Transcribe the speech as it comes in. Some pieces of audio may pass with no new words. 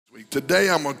Today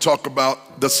I'm going to talk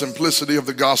about the simplicity of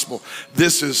the gospel.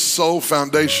 This is so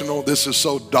foundational. This is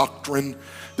so doctrine.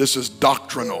 This is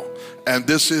doctrinal. And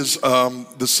this is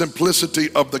the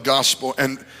simplicity of the gospel.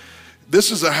 And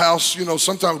this is a house, you know,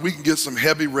 sometimes we can get some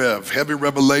heavy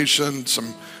revelation,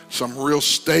 some real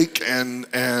steak and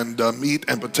meat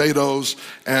and potatoes,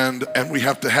 and we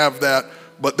have to have that.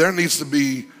 But there needs to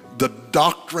be the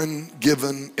doctrine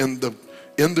given in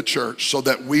the church so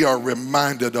that we are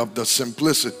reminded of the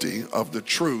simplicity of the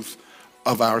truth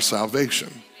of our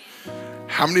salvation.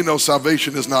 How many know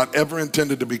salvation is not ever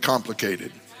intended to be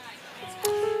complicated?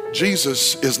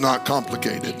 Jesus is not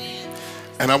complicated.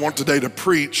 And I want today to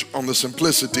preach on the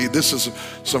simplicity. This is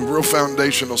some real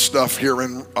foundational stuff here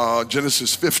in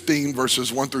Genesis 15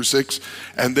 verses 1 through 6,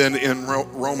 and then in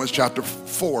Romans chapter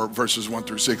 4 verses 1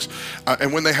 through 6.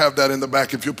 And when they have that in the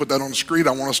back, if you put that on the screen,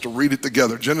 I want us to read it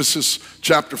together. Genesis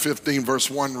chapter 15 verse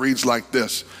 1 reads like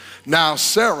this. Now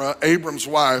Sarah, Abram's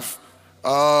wife,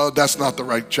 that's not the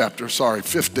right chapter, sorry,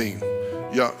 15.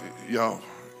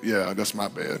 Yeah, that's my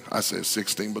bad. I said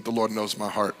 16, but the Lord knows my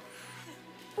heart.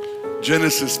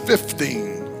 Genesis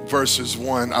 15 verses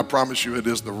 1. I promise you it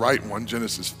is the right one.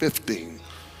 Genesis 15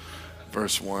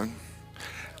 verse 1.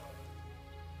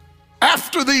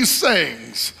 After these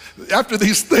things,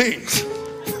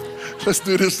 let's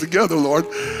do this together, Lord.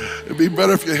 It'd be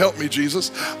better if you help me,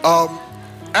 Jesus.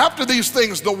 After these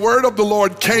things, the word of the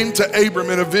Lord came to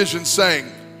Abram in a vision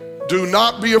saying, do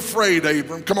not be afraid,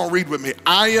 Abram. Come on, read with me.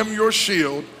 I am your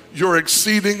shield. You're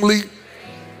exceedingly,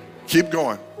 keep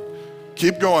going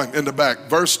in the back.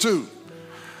 Verse 2,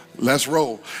 let's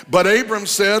roll. But Abram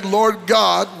said, Lord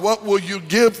God, what will you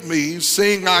give me,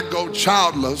 seeing I go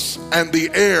childless, and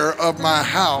the heir of my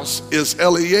house is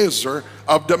Eliezer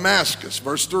of Damascus?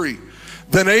 Verse 3,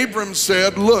 then Abram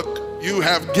said, look, you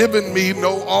have given me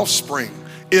no offspring.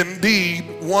 Indeed,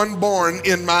 one born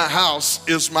in my house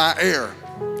is my heir.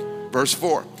 Verse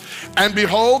 4, and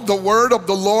behold, the word of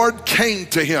the Lord came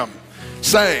to him,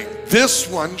 saying, this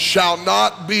one shall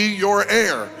not be your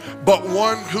heir, but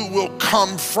one who will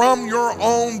come from your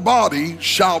own body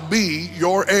shall be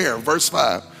your heir. Verse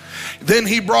 5, then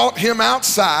he brought him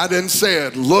outside and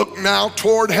said, look now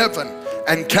toward heaven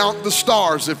and count the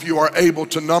stars if you are able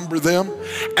to number them.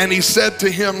 And he said to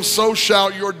him, so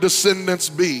shall your descendants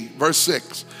be. Verse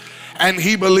 6, and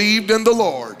he believed in the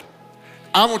Lord.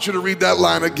 I want you to read that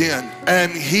line again.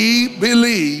 And he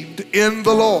believed in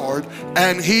the Lord,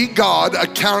 and God,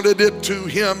 accounted it to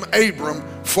him, Abram,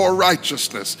 for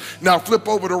righteousness. Now flip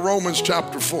over to Romans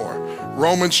chapter 4.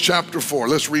 Romans chapter 4.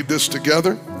 Let's read this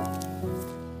together.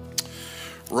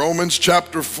 Romans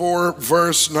chapter 4,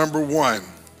 verse number 1.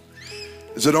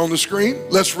 Is it on the screen?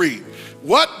 Let's read.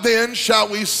 What then shall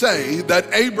we say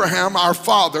that Abraham our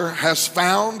father has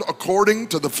found according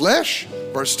to the flesh?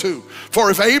 Verse 2,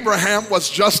 for if Abraham was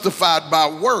justified by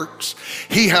works,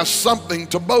 he has something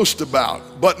to boast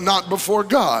about, but not before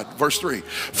God. Verse 3,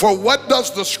 for what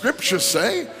does the scripture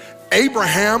say?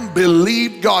 Abraham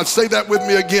believed God. Say that with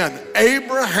me again.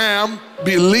 Abraham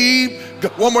believed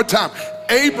God. One more time.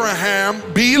 Abraham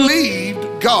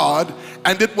believed God,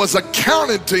 and it was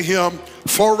accounted to him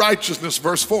for righteousness.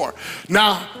 Verse 4,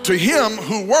 now to him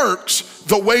who works,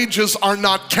 the wages are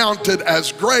not counted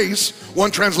as grace.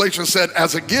 One translation said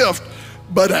as a gift,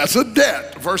 but as a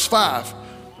debt. Verse 5,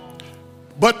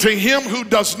 but to him who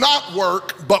does not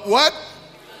work, but what?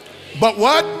 But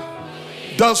what?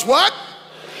 Does what?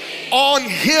 On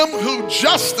him who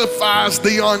justifies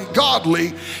the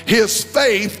ungodly, his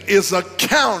faith is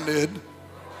accounted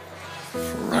for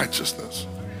righteousness.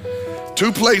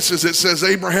 Two places it says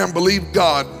Abraham believed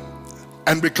God,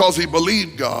 and because he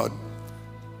believed God,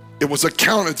 it was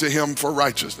accounted to him for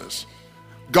righteousness.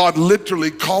 God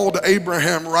literally called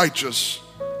Abraham righteous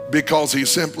because he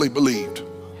simply believed.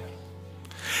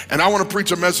 And I want to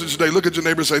preach a message today. Look at your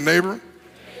neighbor and say, neighbor,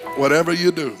 whatever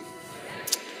you do,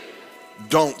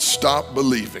 don't stop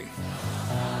believing.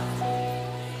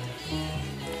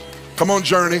 Come on,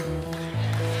 Journey.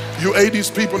 You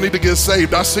 80s people need to get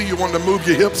saved. I see you wanting to move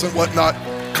your hips and whatnot.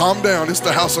 Calm down. It's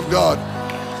the house of God.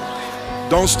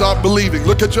 Don't stop believing.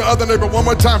 Look at your other neighbor one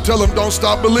more time. Tell them, don't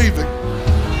stop believing.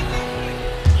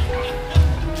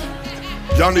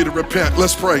 Y'all need to repent.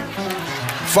 Let's pray.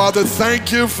 Father,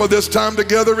 thank you for this time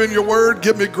together in your word.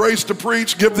 Give me grace to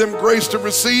preach. Give them grace to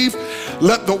receive.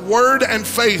 Let the word and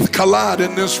faith collide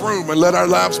in this room, and let our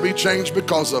lives be changed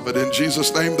because of it. In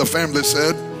Jesus' name, the family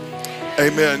said,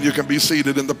 amen. You can be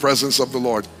seated in the presence of the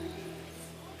Lord.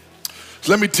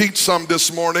 So let me teach some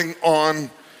this morning on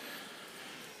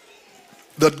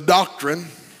the doctrine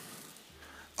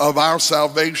of our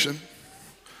salvation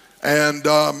and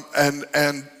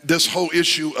this whole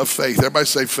issue of faith. Everybody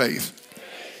say faith.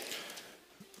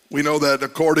 We know that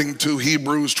according to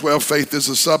Hebrews 12, faith is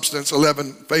a substance.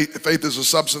 11, faith is a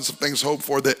substance of things hoped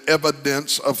for, the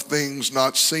evidence of things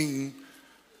not seen.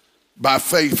 By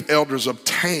faith, elders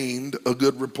obtained a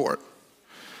good report.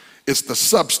 It's the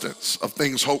substance of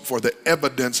things hoped for, the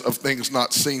evidence of things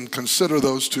not seen. Consider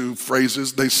those two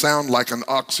phrases. They sound like an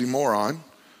oxymoron.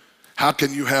 How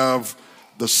can you have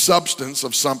the substance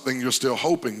of something you're still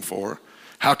hoping for?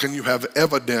 How can you have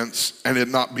evidence and it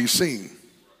not be seen?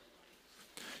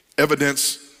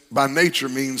 Evidence by nature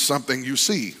means something you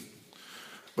see.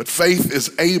 But faith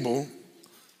is able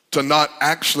to not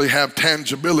actually have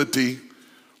tangibility,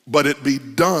 but it be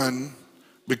done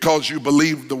because you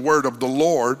believe the word of the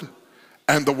Lord,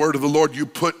 and the word of the Lord you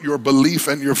put your belief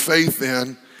and your faith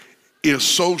in is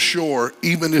so sure,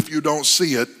 even if you don't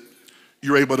see it,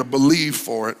 you're able to believe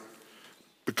for it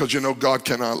because you know God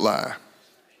cannot lie.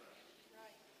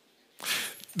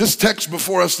 This text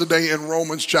before us today in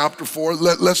Romans chapter 4,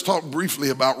 let's talk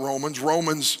briefly about Romans.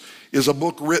 Romans is a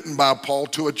book written by Paul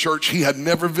to a church he had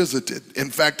never visited. In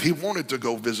fact, he wanted to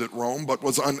go visit Rome, but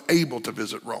was unable to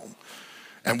visit Rome.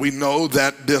 And we know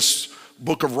that this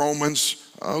book of Romans,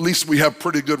 at least we have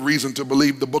pretty good reason to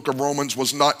believe the book of Romans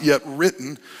was not yet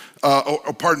written,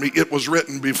 it was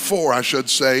written before, I should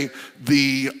say,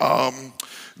 the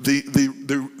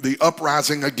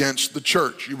uprising against the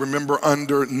church. You remember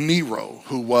under Nero,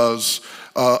 who was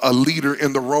a leader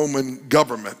in the Roman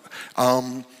government.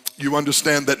 You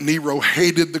understand that Nero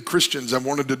hated the Christians and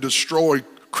wanted to destroy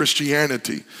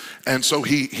Christianity. And so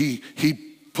he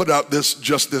put out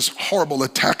this horrible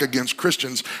attack against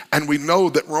Christians, and we know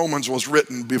that Romans was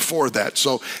written before that.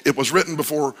 So it was written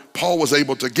before Paul was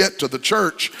able to get to the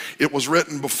church. It was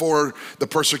written before the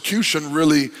persecution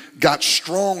really got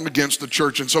strong against the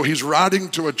church. And so he's writing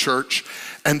to a church,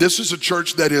 and this is a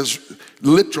church that is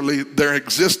literally, their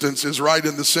existence is right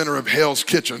in the center of hell's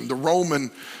kitchen. The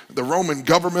Roman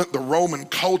government, the Roman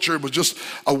culture, it was just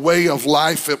a way of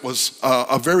life. It was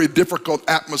a very difficult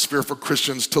atmosphere for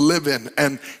Christians to live in.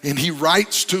 And he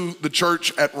writes to the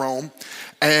church at Rome,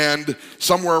 and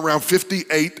somewhere around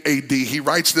 58 AD, he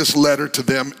writes this letter to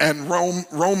them. And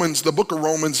Romans, the book of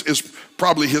Romans, is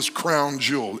probably his crown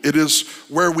jewel. It is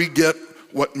where we get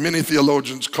what many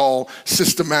theologians call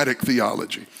systematic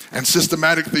theology. And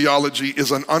systematic theology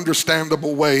is an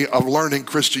understandable way of learning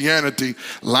Christianity,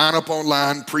 line upon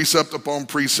line, precept upon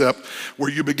precept, where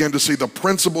you begin to see the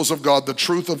principles of God, the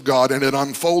truth of God, and it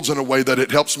unfolds in a way that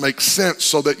it helps make sense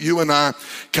so that you and I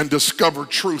can discover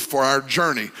truth for our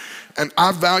journey. And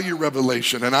I value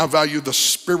revelation, and I value the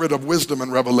spirit of wisdom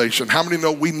and revelation. How many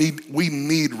know we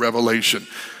need revelation?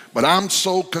 But I'm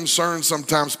so concerned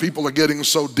sometimes people are getting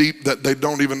so deep that they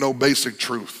don't even know basic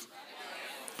truth.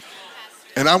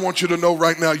 And I want you to know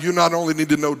right now, you not only need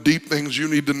to know deep things, you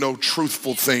need to know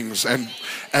truthful things. And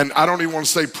I don't even want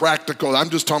to say practical. I'm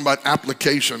just talking about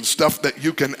application, stuff that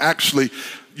you can actually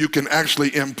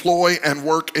employ and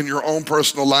work in your own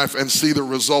personal life and see the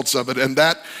results of it. And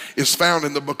that is found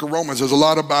in the book of Romans. There's a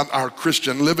lot about our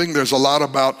Christian living. There's a lot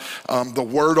about the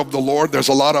word of the Lord. There's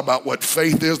a lot about what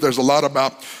faith is. There's a lot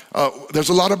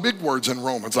of big words in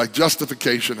Romans, like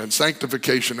justification and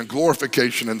sanctification and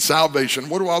glorification and salvation.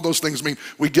 What do all those things mean?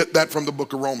 We get that from the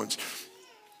book of Romans.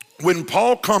 When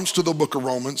Paul comes to the book of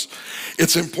Romans,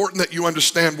 it's important that you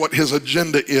understand what his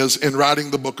agenda is in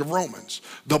writing the book of Romans.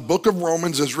 The book of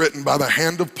Romans is written by the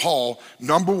hand of Paul,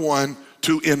 number one,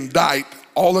 to indict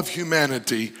all of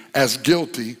humanity as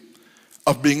guilty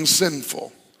of being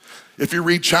sinful. If you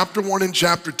read chapter 1 and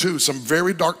chapter 2, some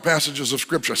very dark passages of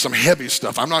scripture, some heavy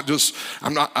stuff.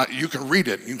 You can read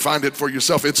it. You can find it for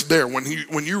yourself. It's there. When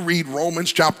you read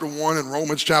Romans chapter 1 and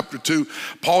Romans chapter 2,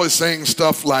 Paul is saying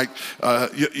stuff like,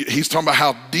 he's talking about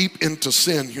how deep into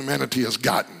sin humanity has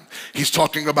gotten. He's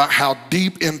talking about how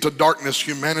deep into darkness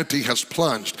humanity has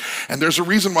plunged. And there's a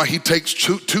reason why he takes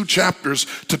two chapters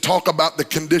to talk about the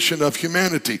condition of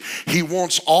humanity. He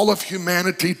wants all of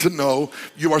humanity to know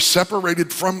you are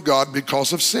separated from God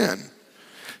because of sin.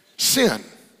 Sin.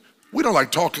 We don't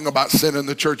like talking about sin in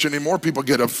the church anymore. People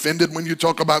get offended when you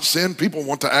talk about sin. People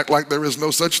want to act like there is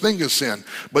no such thing as sin.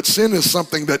 But sin is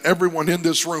something that everyone in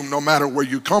this room, no matter where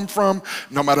you come from,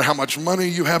 no matter how much money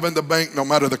you have in the bank, no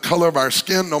matter the color of our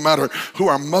skin, no matter who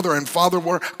our mother and father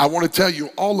were, I want to tell you,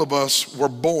 all of us were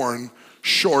born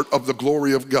short of the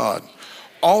glory of God.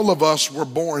 All of us were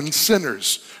born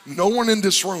sinners. No one in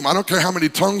this room, I don't care how many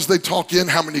tongues they talk in,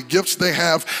 how many gifts they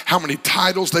have, how many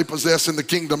titles they possess in the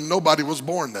kingdom, nobody was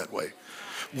born that way.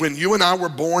 When you and I were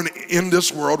born in this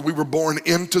world, we were born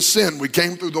into sin. We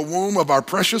came through the womb of our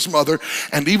precious mother,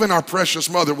 and even our precious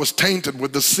mother was tainted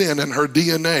with the sin in her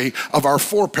DNA of our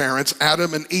foreparents,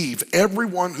 Adam and Eve.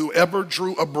 Everyone who ever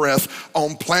drew a breath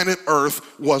on planet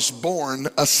Earth was born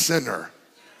a sinner.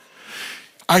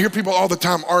 I hear people all the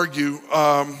time argue,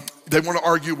 they want to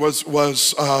argue,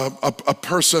 was a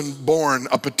person born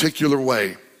a particular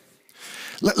way?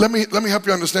 Let me help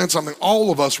you understand something.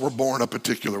 All of us were born a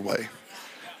particular way.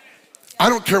 I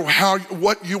don't care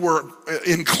what you were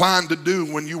inclined to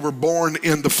do when you were born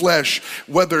in the flesh,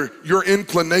 whether your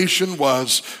inclination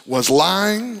was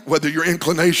lying, whether your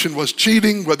inclination was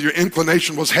cheating, whether your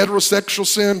inclination was heterosexual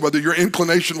sin, whether your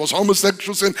inclination was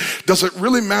homosexual sin. Does it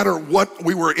really matter what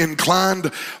we were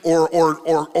inclined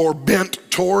or bent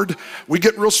toward? We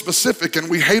get real specific and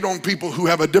we hate on people who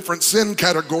have a different sin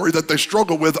category that they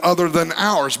struggle with other than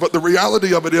ours. But the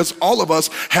reality of it is all of us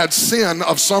had sin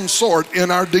of some sort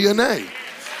in our DNA.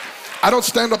 I don't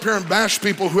stand up here and bash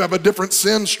people who have a different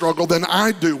sin struggle than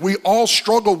I do. We all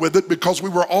struggle with it because we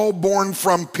were all born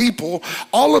from people.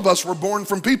 All of us were born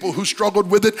from people who struggled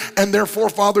with it, and their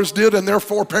forefathers did, and their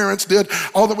foreparents did,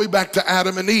 all the way back to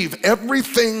Adam and Eve.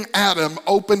 Everything Adam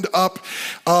opened up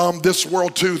this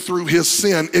world to through his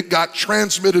sin, it got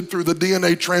transmitted through the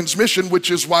DNA transmission, which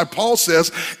is why Paul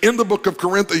says in the book of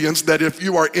Corinthians that if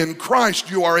you are in Christ,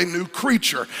 you are a new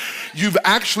creature. You've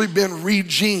actually been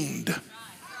regened.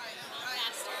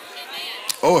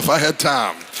 Oh, if I had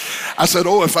time. I said,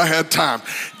 oh, if I had time.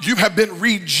 You have been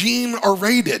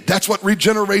regenerated. That's what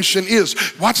regeneration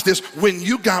is. Watch this. When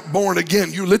you got born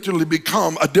again, you literally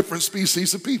become a different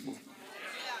species of people.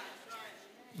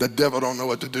 The devil don't know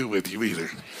what to do with you either.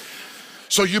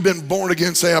 So you've been born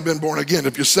again. Say, I've been born again.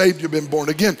 If you're saved, you've been born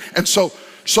again. And so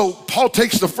Paul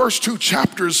takes the first 2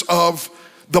 chapters of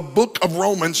the book of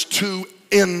Romans to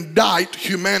indict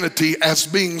humanity as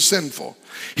being sinful.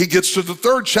 He gets to the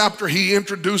 3rd chapter, he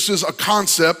introduces a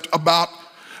concept about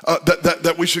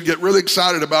that we should get really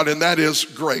excited about, and that is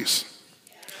grace.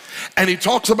 And he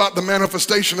talks about the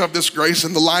manifestation of this grace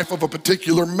in the life of a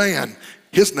particular man.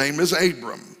 His name is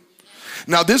Abram.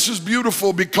 Now this is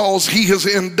beautiful because he has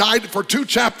indicted, for 2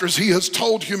 chapters, he has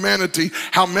told humanity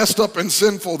how messed up and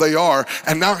sinful they are.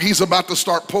 And now he's about to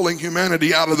start pulling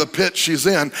humanity out of the pit she's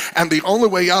in. And the only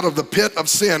way out of the pit of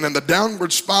sin and the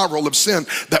downward spiral of sin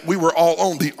that we were all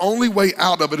on, the only way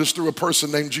out of it is through a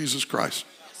person named Jesus Christ.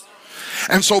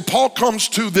 And so Paul comes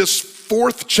to this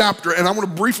 4th chapter, and I want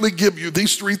to briefly give you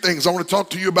these 3 things. I want to talk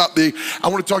to you about the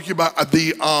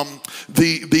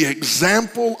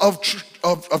example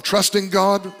of trusting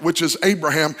God, which is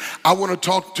Abraham. I want to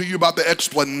talk to you about the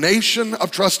explanation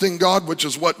of trusting God, which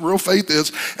is what real faith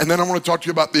is. And then I want to talk to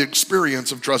you about the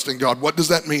experience of trusting God. What does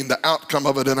that mean? The outcome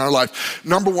of it in our life.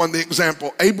 Number 1, the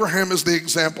example. Abraham is the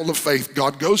example of faith.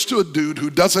 God goes to a dude who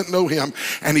doesn't know him,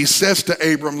 and he says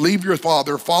to Abram, leave your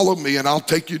father, follow me, and I'll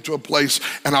take you to a place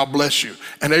and I'll bless you.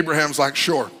 And Abraham's like,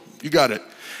 sure, you got it.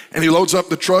 And he loads up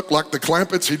the truck like the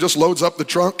Clampetts. He just loads up the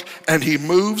trunk and he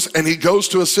moves and he goes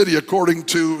to a city. According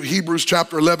to Hebrews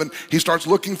chapter 11, he starts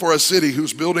looking for a city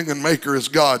whose building and maker is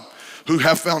God, who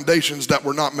have foundations that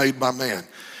were not made by man.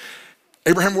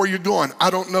 Abraham, where are you going? I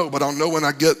don't know, but I'll know when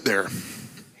I get there.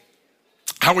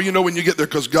 How will you know when you get there?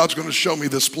 Because God's going to show me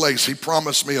this place. He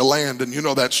promised me a land, and you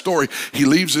know that story. He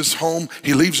leaves his home,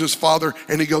 he leaves his father,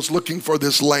 and he goes looking for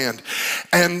this land.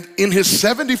 And in his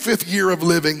 75th year of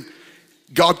living,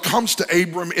 God comes to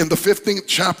Abram in the 15th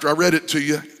chapter. I read it to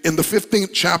you. In the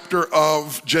 15th chapter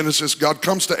of Genesis, God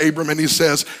comes to Abram and he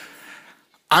says,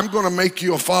 I'm going to make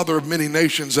you a father of many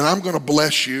nations, and I'm going to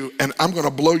bless you, and I'm going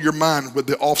to blow your mind with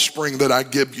the offspring that I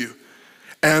give you.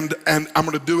 And I'm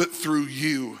going to do it through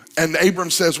you. And Abram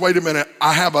says, wait a minute,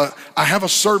 I have a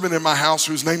servant in my house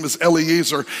whose name is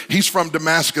Eliezer. He's from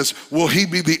Damascus. Will he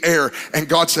be the heir? And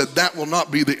God said, that will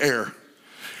not be the heir.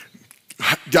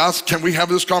 Guys, can we have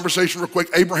this conversation real quick?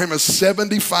 Abraham is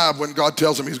 75 when God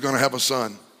tells him he's going to have a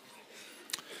son.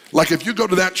 Like if you go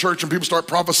to that church and people start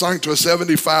prophesying to a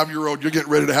 75-year-old, you're getting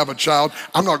ready to have a child,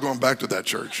 I'm not going back to that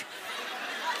church.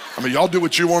 I mean, y'all do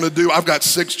what you want to do. I've got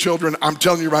 6 children. I'm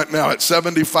telling you right now, at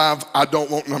 75, I don't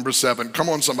want number 7. Come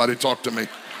on, somebody, talk to me.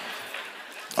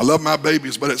 I love my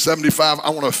babies, but at 75, I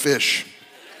want a fish.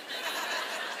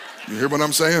 You hear what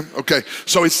I'm saying? Okay,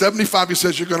 so he's 75. He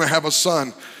says, you're going to have a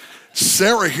son.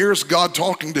 Sarah hears God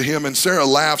talking to him, and Sarah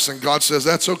laughs, and God says,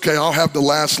 that's okay, I'll have the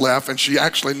last laugh. And she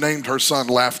actually named her son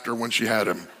Laughter when she had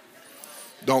him.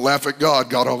 Don't laugh at God.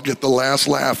 God will get the last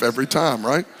laugh every time,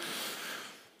 right?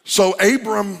 So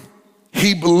Abram,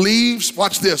 he believes,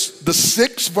 watch this, the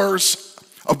 6th verse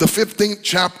of the 15th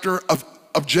chapter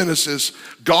of Genesis,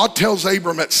 God tells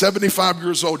Abram at 75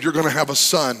 years old, you're going to have a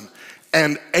son.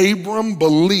 And Abram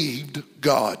believed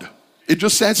God. It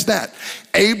just says that.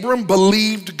 Abram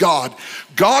believed God.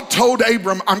 God told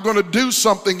Abram, I'm going to do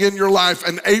something in your life.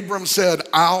 And Abram said,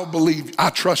 I'll believe, I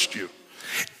trust you.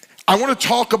 I want to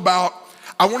talk about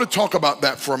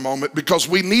that for a moment, because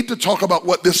we need to talk about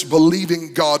what this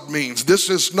believing God means. This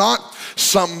is not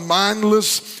some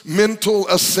mindless mental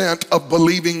assent of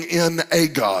believing in a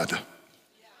God.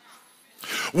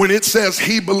 When it says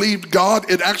he believed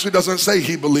God, it actually doesn't say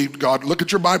he believed God. Look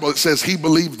at your Bible. It says he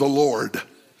believed the Lord.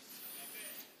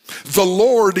 The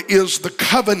Lord is the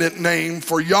covenant name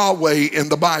for Yahweh in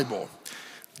the Bible.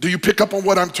 Do you pick up on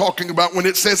what I'm talking about? When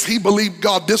it says he believed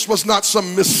God, this was not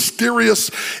some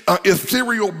mysterious,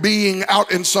 ethereal being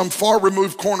out in some far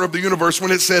removed corner of the universe.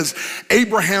 When it says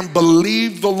Abraham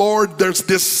believed the Lord, there's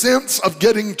this sense of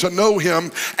getting to know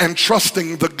him and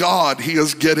trusting the God he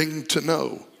is getting to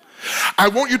know. I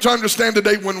want you to understand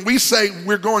today, when we say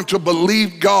we're going to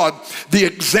believe God, the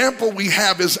example we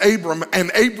have is Abram, and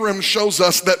Abram shows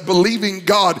us that believing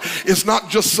God is not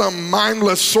just some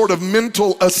mindless sort of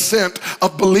mental assent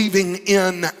of believing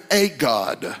in a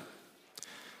God,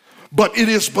 but it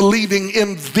is believing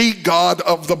in the God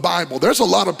of the Bible. There's a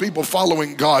lot of people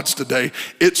following gods today.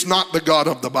 It's not the God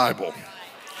of the Bible.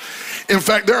 In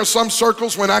fact, there are some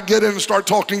circles when I get in and start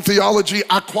talking theology,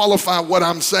 I qualify what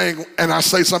I'm saying and I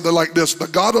say something like this: the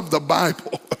God of the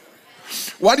Bible.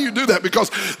 Why do you do that? Because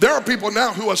there are people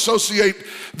now who associate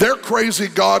their crazy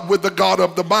God with the God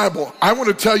of the Bible. I want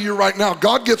to tell you right now,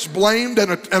 God gets blamed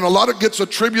and a lot of it gets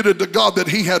attributed to God that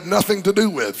he had nothing to do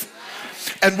with.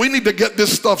 And we need to get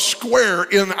this stuff square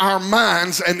in our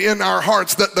minds and in our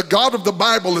hearts, that the God of the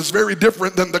Bible is very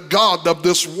different than the God of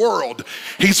this world.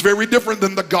 He's very different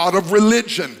than the God of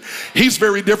religion. He's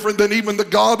very different than even the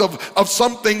God of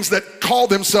some things that call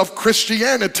themselves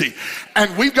Christianity.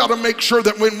 And we've got to make sure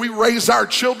that when we raise our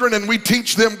children and we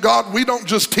teach them God, we don't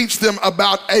just teach them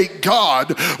about a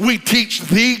God. We teach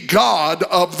the God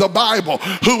of the Bible,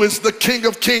 who is the King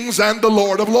of Kings and the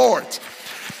Lord of Lords.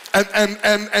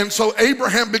 And so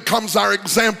Abraham becomes our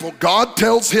example. God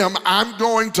tells him, I'm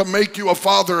going to make you a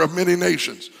father of many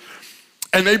nations.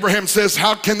 And Abraham says,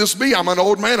 how can this be? I'm an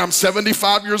old man, I'm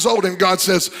 75 years old. And God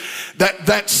says,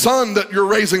 that son that you're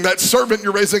raising, that servant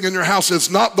you're raising in your house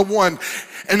is not the one.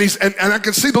 And I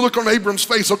can see the look on Abram's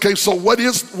face. Okay, so where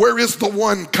is the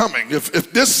one coming?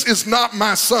 If this is not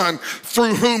my son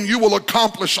through whom you will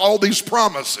accomplish all these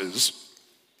promises,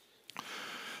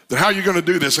 then how are you going to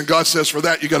do this? And God says, for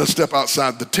that, you got to step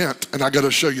outside the tent, and I got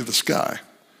to show you the sky.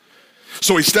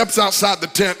 So he steps outside the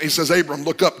tent, and he says, Abram,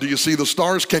 look up. Do you see the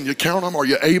stars? Can you count them? Are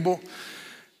you able?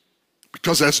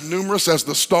 Because as numerous as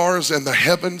the stars and the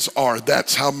heavens are,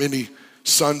 that's how many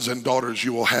sons and daughters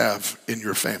you will have in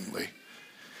your family.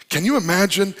 Can you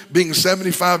imagine being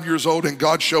 75 years old and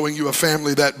God showing you a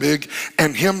family that big,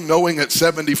 and him knowing at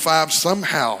 75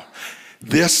 somehow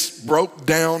this broke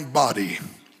down body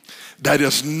that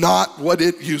is not what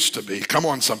it used to be. Come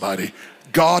on, somebody.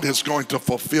 God is going to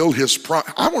fulfill his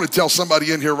promise. I want to tell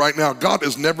somebody in here right now, God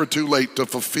is never too late to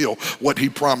fulfill what he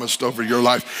promised over your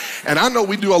life. And I know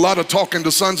we do a lot of talking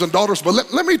to sons and daughters,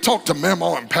 but let me talk to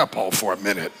Mama and Papa for a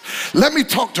minute. Let me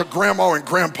talk to Grandma and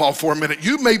Grandpa for a minute.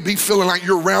 You may be feeling like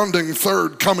you're rounding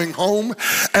third coming home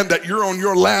and that you're on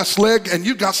your last leg, and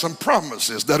you've got some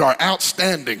promises that are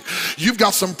outstanding. You've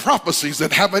got some prophecies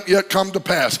that haven't yet come to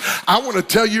pass. I want to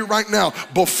tell you right now,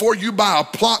 before you buy a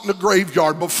plot in the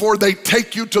graveyard, before they take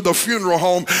you to the funeral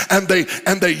home and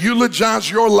they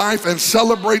eulogize your life and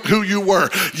celebrate who you were,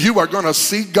 you are going to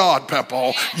see God,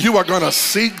 Papa. You are going to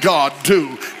see God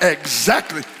do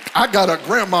exactly. I got a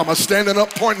grandmama standing up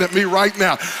pointing at me right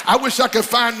now. I wish I could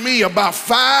find me about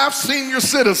 5 senior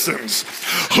citizens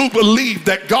who believe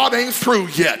that God ain't through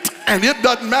yet. And it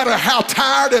doesn't matter how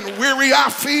tired and weary I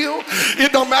feel.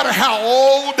 It don't matter how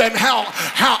old and how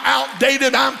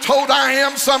outdated I'm told I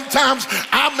am. Sometimes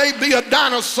I may be a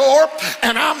dinosaur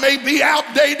and I may be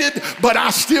outdated, but I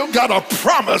still got a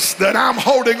promise that I'm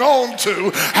holding on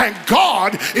to. And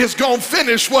God is going to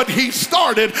finish what he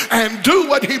started and do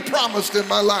what he promised in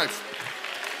my life.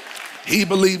 He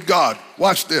believed God.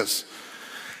 Watch this.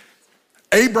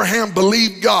 Abraham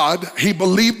believed God. He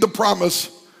believed the promise.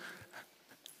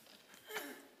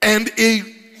 And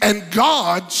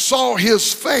God saw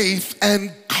his faith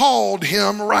and called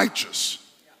him righteous.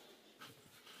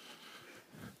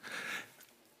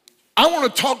 I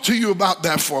want to talk to you about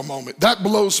that for a moment. That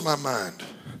blows my mind.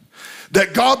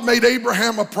 That God made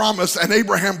Abraham a promise, and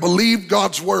Abraham believed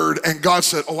God's word, and God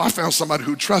said, oh, I found somebody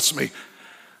who trusts me.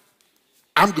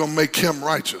 I'm going to make him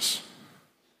righteous.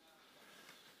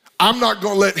 I'm not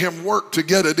going to let him work to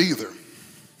get it either.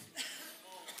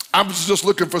 I was just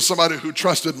looking for somebody who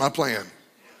trusted my plan.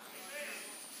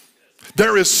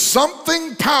 There is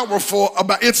something powerful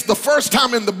about, it's the first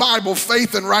time in the Bible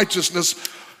faith and righteousness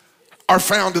are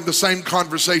found in the same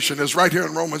conversation as right here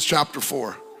in Romans chapter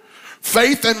 4.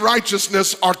 Faith and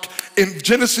righteousness are in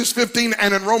Genesis 15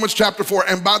 and in Romans chapter 4.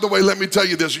 And by the way, let me tell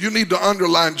you this. You need to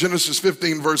underline Genesis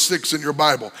 15 verse 6 in your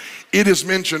Bible. It is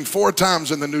mentioned 4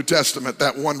 times in the New Testament,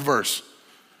 that one verse.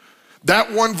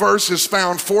 That one verse is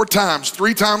found 4 times,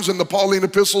 3 times in the Pauline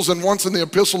epistles and once in the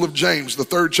epistle of James, the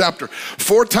 3rd chapter.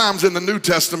 4 times in the New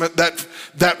Testament,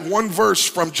 that one verse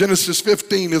from Genesis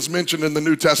 15 is mentioned in the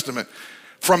New Testament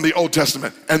from the Old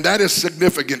Testament. And that is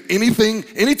significant.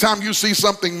 Anytime you see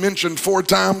something mentioned 4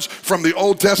 times from the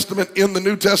Old Testament in the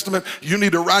New Testament, you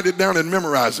need to write it down and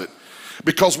memorize it.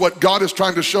 Because what God is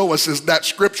trying to show us is that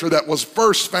scripture that was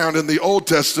first found in the Old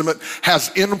Testament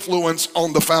has influence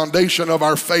on the foundation of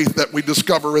our faith that we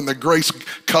discover in the grace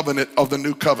covenant of the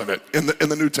new covenant in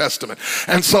the New Testament.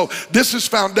 And so this is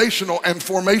foundational and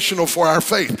formational for our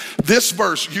faith. This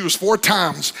verse used 4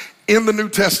 times in the New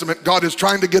Testament, God is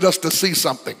trying to get us to see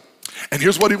something. And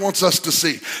here's what he wants us to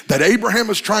see. That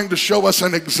Abraham is trying to show us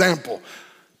an example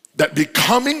that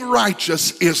becoming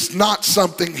righteous is not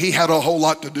something he had a whole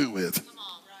lot to do with.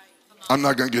 I'm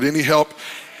not going to get any help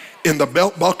in the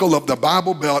belt buckle of the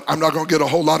Bible belt. I'm not going to get a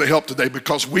whole lot of help today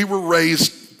because we were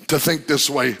raised to think this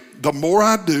way. The more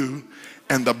I do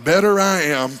and the better I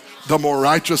am, the more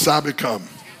righteous I become.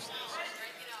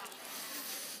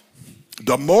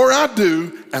 The more I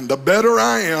do and the better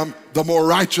I am, the more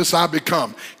righteous I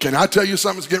become. Can I tell you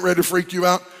something that's getting ready to freak you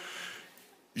out?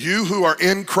 You who are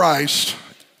in Christ,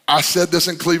 I said this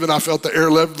in Cleveland, I felt the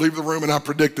air leave the room, and I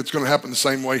predict it's going to happen the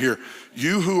same way here.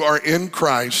 You who are in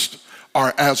Christ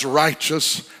are as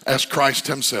righteous as Christ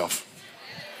himself.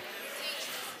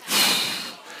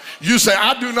 You say,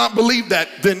 I do not believe that,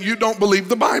 then you don't believe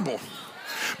the Bible.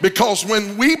 Because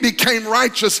when we became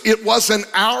righteous, it wasn't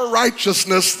our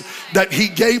righteousness that he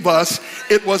gave us.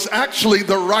 It was actually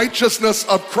the righteousness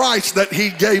of Christ that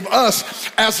he gave us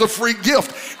as a free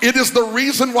gift. It is the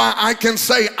reason why I can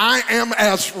say I am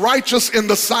as righteous in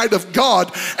the sight of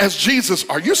God as Jesus.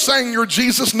 Are you saying you're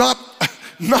Jesus? Not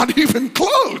even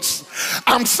close.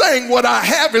 I'm saying what I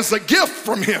have is a gift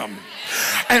from him.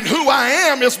 And who I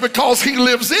am is because he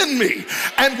lives in me.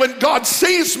 And when God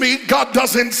sees me, God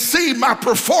doesn't see my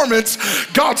performance.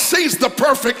 God sees the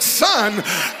perfect Son,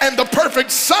 and the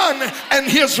perfect Son and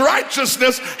his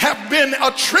righteousness have been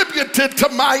attributed to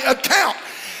my account.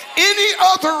 Any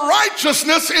other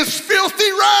righteousness is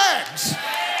filthy rags.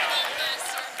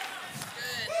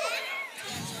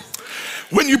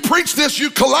 When you preach this, you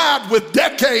collide with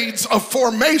decades of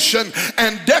formation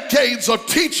and decades of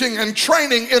teaching and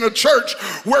training in a church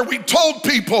where we told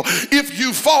people, if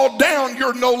you fall down,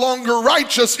 you're no longer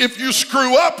righteous. If you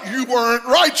screw up, you weren't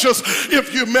righteous.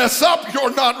 If you mess up,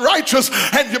 you're not righteous,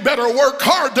 and you better work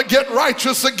hard to get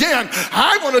righteous again.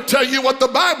 I want to tell you what the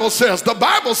Bible says. The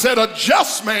Bible said a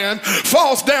just man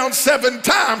falls down 7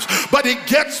 times, but he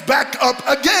gets back up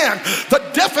again. The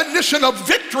definition of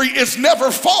victory is never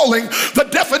falling. The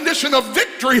definition of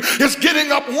victory is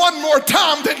getting up one more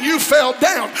time than you fell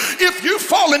down. If you've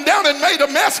fallen down and made a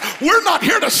mess, we're not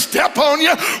here to step on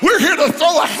you. We're here to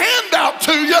throw a hand out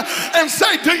to you and say,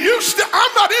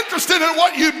 I'm not interested in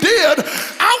what you did.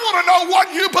 I want to know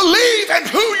what you believe and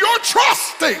who you're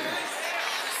trusting.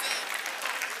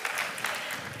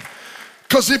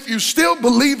 Because if you still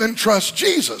believe and trust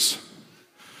Jesus,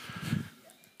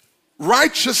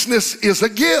 righteousness is a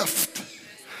gift.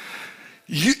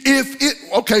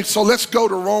 Okay, so let's go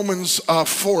to Romans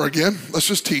 4 again. Let's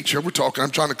just teach here. We're talking. I'm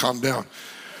trying to calm down.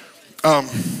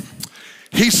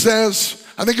 He says,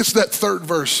 I think it's that 3rd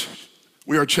verse.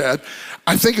 We are Chad.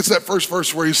 I think it's that 1st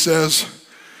verse where he says,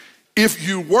 if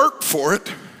you work for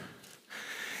it,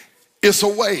 it's a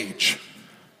wage.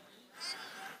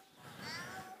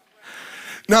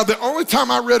 Now, the only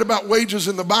time I read about wages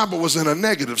in the Bible was in a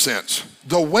negative sense.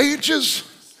 The wages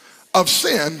of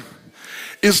sin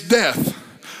is death,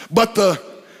 but the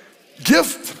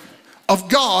gift of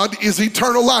God is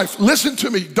eternal life. Listen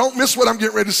to me, don't miss what I'm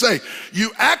getting ready to say.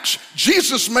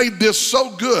 Jesus made this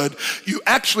so good, you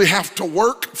actually have to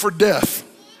work for death.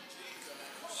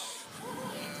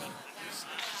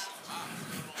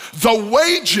 The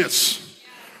wages.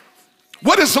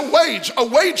 What is a wage? A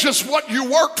wage is what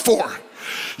you work for.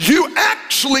 You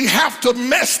actually have to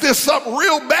mess this up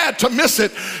real bad to miss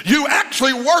it. You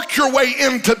actually work your way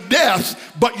into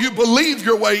death, but you believe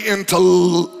your way into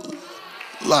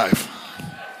life.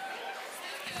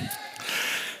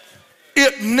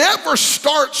 It never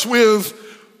starts with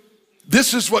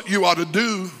This is what you ought to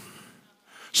do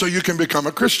so you can become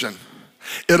a Christian.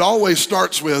 It always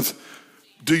starts with,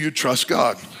 do you trust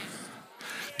God?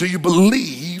 Do you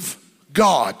believe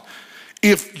God?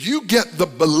 If you get the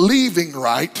believing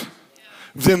right,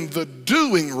 then the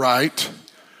doing right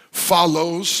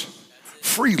follows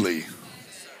freely.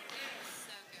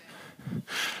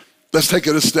 Let's take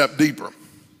it a step deeper.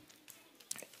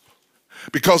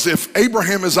 Because if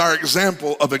Abraham is our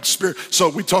example of experience, so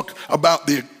we talk about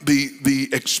the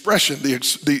expression,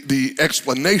 the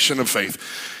explanation of faith.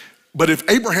 But if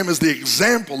Abraham is the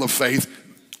example of faith,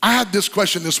 I had this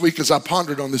question this week as I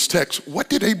pondered on this text. What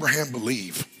did Abraham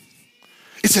believe?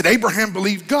 It said Abraham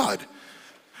believed God.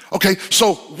 Okay,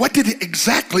 so what did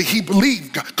exactly he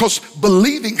believe? Because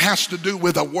believing has to do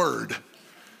with a word.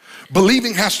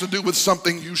 Believing has to do with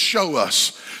something you show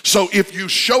us. So if you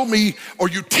show me or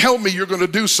you tell me you're going to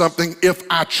do something, if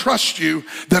I trust you,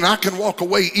 then I can walk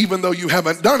away even though you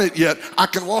haven't done it yet. I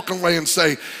can walk away and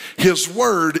say, his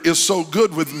word is so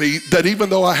good with me that even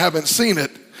though I haven't seen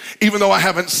it, I'm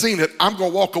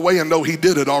going to walk away and know he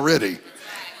did it already,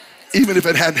 even if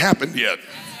it hadn't happened yet.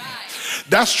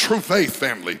 That's true faith,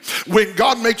 family. When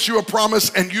God makes you a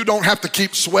promise and you don't have to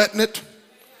keep sweating it.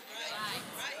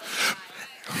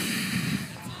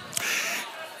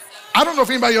 I don't know if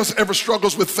anybody else ever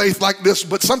struggles with faith like this,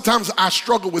 but sometimes I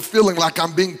struggle with feeling like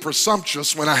I'm being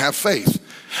presumptuous when I have faith.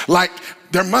 Like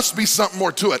there must be something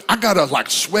more to it. I gotta like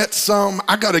sweat some.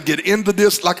 I gotta get into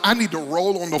this. Like I need to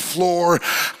roll on the floor.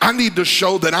 I need to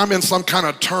show that I'm in some kind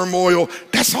of turmoil.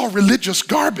 That's all religious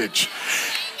garbage.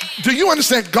 Do you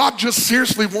understand? God just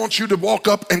seriously wants you to walk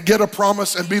up and get a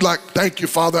promise and be like, thank you,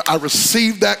 Father. I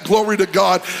received that. Glory to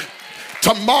God.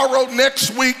 Tomorrow,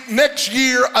 next week, next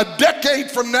year, a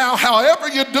decade from now, however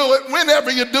you do it,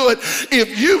 whenever you do it,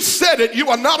 if you said it, you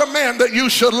are not a man that you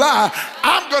should lie.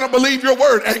 I'm going to believe your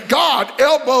word. And God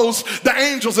elbows the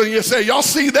angels and you say, y'all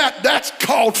see that? That's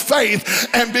called faith.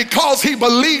 And because he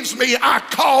believes me, I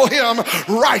call him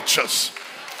righteous.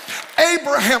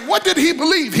 Abraham, what did he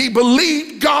believe? He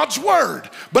believed God's word.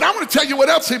 But I want to tell you what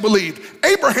else he believed.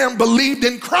 Abraham believed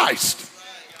in Christ.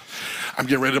 I'm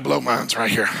getting ready to blow minds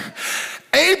right here.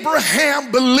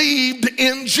 Abraham believed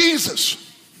in Jesus.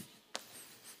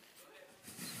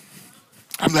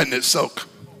 I'm letting it soak.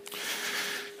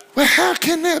 Well, how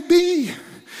can that be?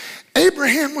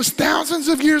 Abraham was thousands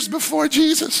of years before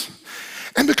Jesus.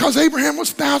 And because Abraham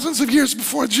was thousands of years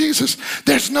before Jesus,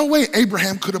 there's no way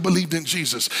Abraham could have believed in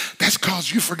Jesus. That's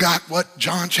because you forgot what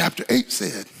John chapter 8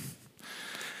 said.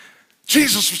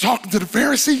 Jesus was talking to the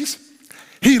Pharisees.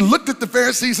 He looked at the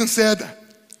Pharisees and said,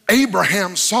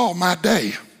 Abraham saw my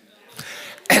day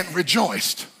and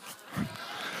rejoiced.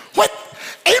 What?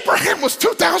 Abraham was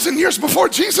 2,000 years before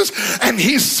Jesus and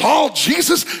he saw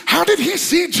Jesus. How did he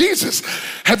see Jesus?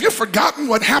 Have you forgotten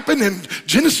what happened in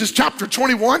Genesis chapter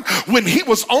 21 when he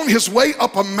was on his way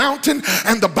up a mountain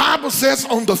and the Bible says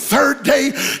on the third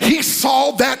day he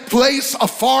saw that place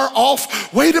afar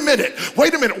off? Wait a minute.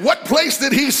 What place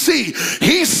did he see?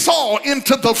 He saw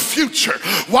into the future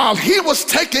while he was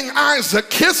taking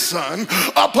Isaac, his son,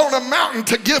 up on a mountain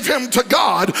to give him to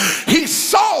God. He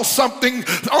saw something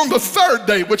on the third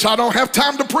day, which I don't have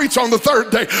time to preach on the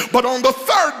third day, but on the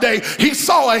third day he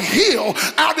saw a hill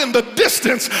out in the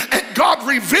distance, and God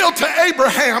revealed to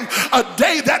Abraham a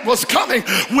day that was coming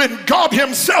when God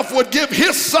himself would give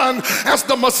his son as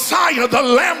the Messiah, the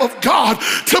Lamb of God,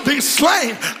 to be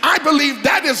slain. I believe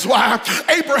that is why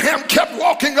Abraham kept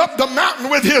walking up the mountain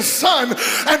with his son,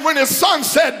 and when his son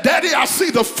said, Daddy, I see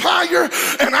the fire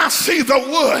and I see the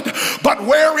wood, but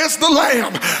where is the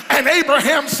lamb? And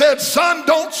Abraham said, son,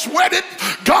 don't sweat it.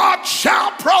 God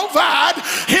shall provide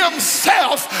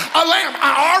himself a lamb.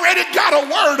 I already got a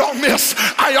word on this.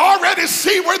 I already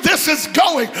see where this is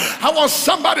going. I want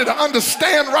somebody to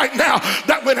understand right now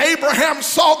that when Abraham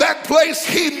saw that place,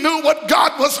 he knew what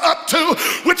God was up to,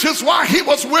 which is why he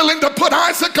was willing to put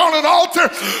Isaac on an altar,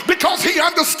 because he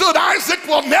understood Isaac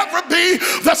will never be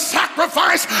the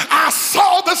sacrifice. I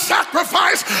saw the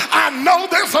sacrifice. I know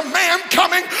there's a man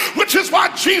coming, which is why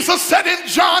Jesus said in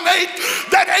John 8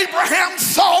 that Abraham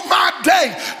saw my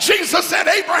day. Jesus said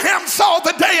Abraham saw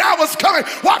the day I was coming.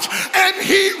 Watch. And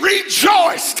he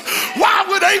rejoiced. Why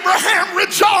would Abraham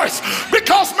rejoice?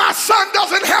 Because my son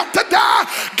doesn't have to die.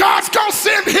 God's going to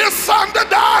send his son to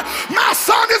die. My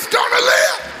son is going to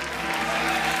live.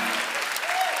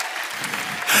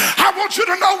 I want you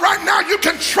to know right now you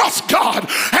can trust God,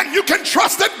 and you can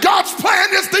trust that God's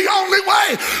plan is the only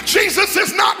way. Jesus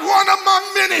is not one among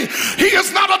many. He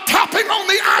is not a topping on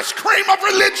the ice cream of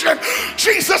religion.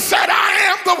 Jesus said,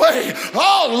 I am the way.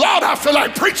 Oh Lord, I feel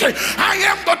like preaching. I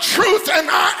am the truth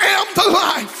and I am the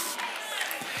life.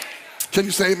 Can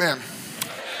you say amen?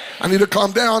 I need to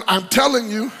calm down. I'm telling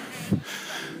you,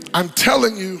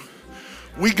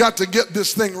 we got to get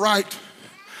this thing right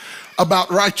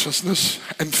about righteousness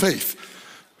and faith.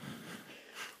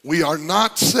 We are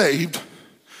not saved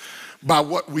by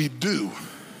what we do.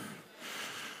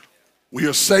 We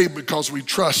are saved because we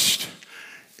trust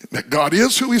that God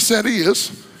is who he said he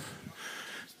is.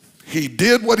 He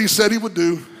did what he said he would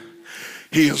do.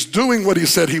 He is doing what he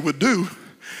said he would do.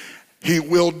 He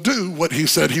will do what he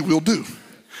said he will do.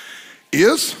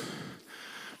 Is,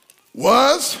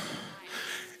 was,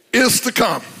 is to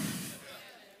come.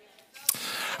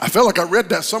 I felt like I read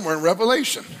that somewhere in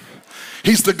Revelation.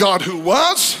 He's the God who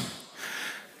was,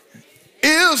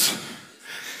 is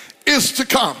to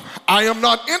come. I am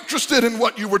not interested in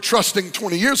what you were trusting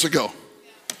 20 years ago.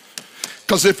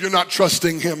 Because if you're not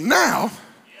trusting him now,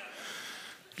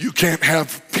 you can't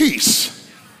have peace.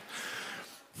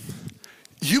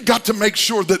 You got to make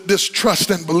sure that this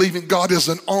trust and believing God is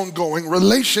an ongoing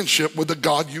relationship with the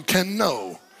God you can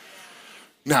know.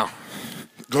 Now,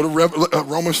 go to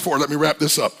Romans 4. Let me wrap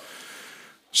this up.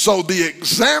 So the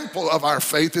example of our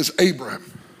faith is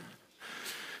Abraham.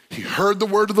 He heard the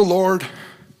word of the Lord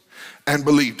and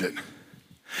believed it.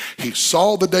 He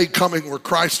saw the day coming where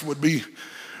Christ would be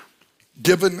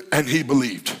given, and he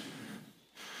believed.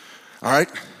 All right?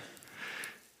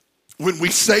 When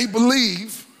we say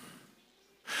believe,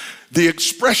 the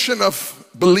expression of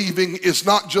believing is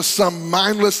not just some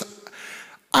mindless,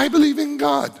 I believe in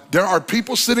God. There are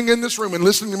people sitting in this room and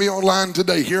listening to me online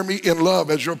today. Hear me in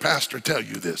love as your pastor tell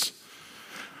you this.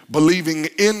 Believing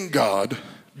in God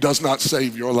does not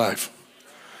save your life.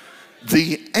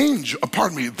 The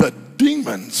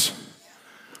demons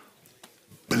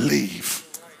believe.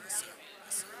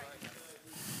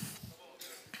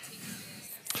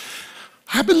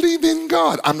 I believe in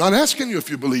God. I'm not asking you if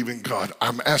you believe in God.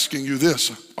 I'm asking you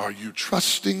this. Are you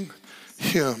trusting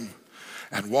him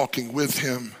and walking with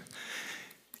him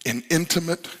in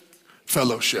intimate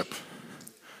fellowship?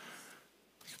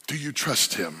 Do you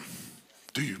trust him?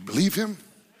 Do you believe him?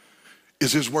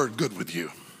 Is his word good with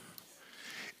you?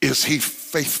 Is he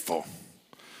faithful?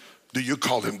 Do you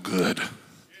call him good?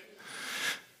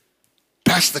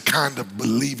 That's the kind of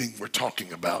believing we're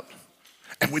talking about.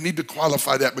 And we need to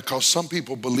qualify that because some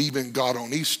people believe in God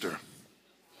on Easter.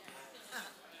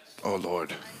 Oh,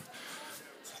 Lord.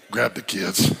 Grab the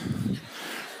kids.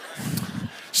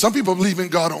 Some people believe in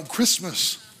God on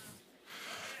Christmas.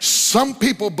 Some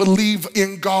people believe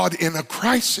in God in a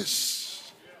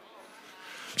crisis.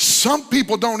 Some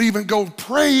people don't even go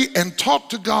pray and talk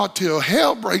to God till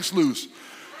hell breaks loose,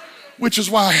 which is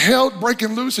why hell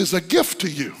breaking loose is a gift to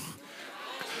you.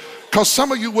 Because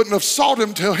some of you wouldn't have sought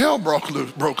him till hell broke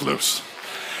loose.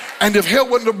 And if hell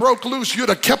wouldn't have broke loose, you'd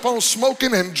have kept on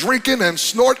smoking and drinking and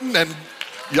snorting. And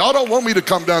y'all don't want me to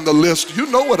come down the list. You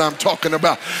know what I'm talking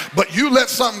about. But you let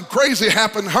something crazy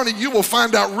happen, honey, you will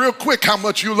find out real quick how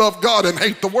much you love God and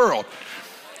hate the world.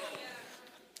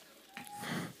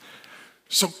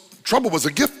 So trouble was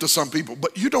a gift to some people,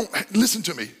 but you don't, listen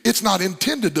to me, it's not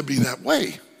intended to be that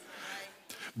way.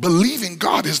 Believing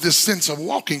God is this sense of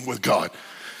walking with God.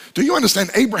 Do you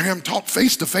understand Abraham talked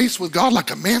face to face with God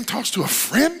like a man talks to a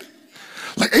friend?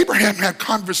 Like Abraham had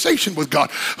conversation with God.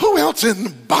 Who else in the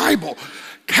Bible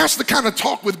has the kind of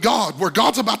talk with God where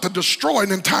God's about to destroy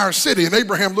an entire city and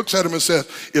Abraham looks at him and says,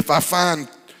 if I find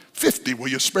 50, will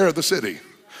you spare the city?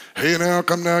 Hey now,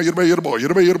 come now, you're the boy.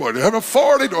 Have a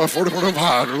 40, do a 40,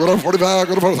 45, go to 45,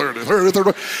 go to 30, 30,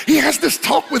 30. He has this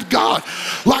talk with God.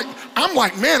 Like, I'm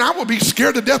like, man, I would be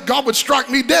scared to death. God would strike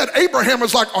me dead. Abraham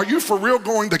was like, are you for real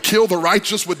going to kill the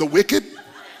righteous with the wicked?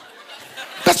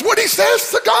 That's what he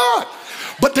says to God.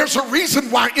 But there's a reason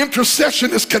why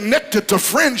intercession is connected to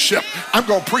friendship. I'm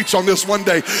going to preach on this one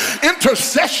day.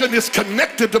 Intercession is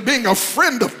connected to being a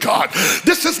friend of God.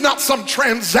 This is not some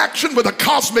transaction with a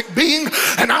cosmic being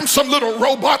and I'm some little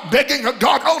robot begging of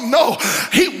God. Oh no,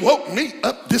 he woke me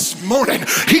up this morning.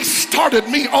 He started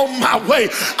me on my way.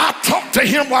 I talked to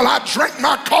him while I drank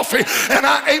my coffee and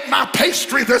I ate my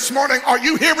pastry this morning. Are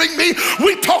you hearing me?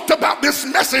 We talked about this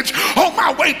message on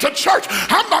my way to church.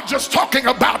 I'm not just talking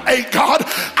about a God.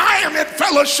 I am in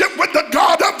fellowship with the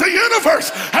God of the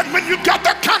universe. And when you got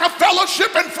that kind of fellowship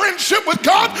and friendship with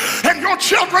God and your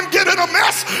children get in a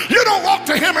mess, you don't walk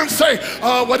to him and say,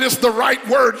 what is the right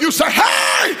word? You say,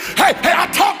 hey, I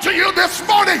talked to you this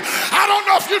morning. I don't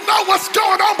know if you know what's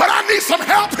going on, but I need some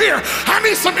help here. I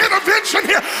need some intervention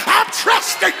here. I'm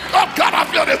trusting. Oh God, I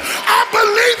feel this. I'm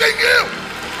believing you.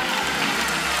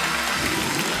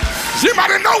 Does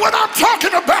anybody know what I'm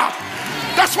talking about?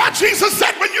 That's why Jesus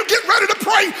said when you get ready to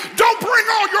pray, don't bring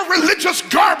all your religious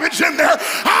garbage in there.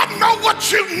 I know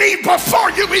what you need before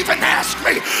you even ask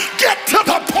me. Get to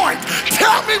the point.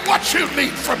 Tell me what you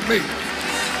need from me.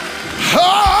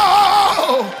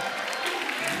 Oh!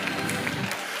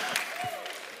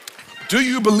 Do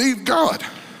you believe God?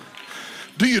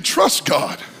 Do you trust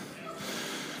God?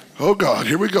 Oh God,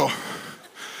 here we go.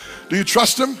 Do you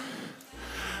trust him?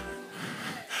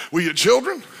 With your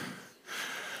children?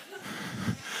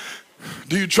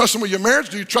 Do you trust him with your marriage?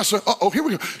 Do you trust him? Oh, here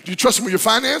we go. Do you trust him with your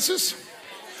finances?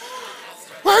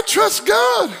 Well, I trust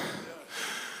God.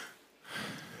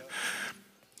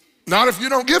 Not if you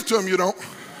don't give to him, you don't.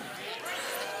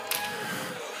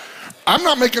 I'm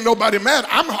not making nobody mad.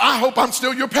 I hope I'm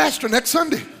still your pastor next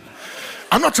Sunday.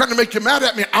 I'm not trying to make you mad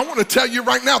at me. I want to tell you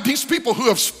right now, these people who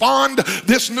have spawned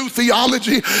this new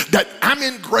theology that I'm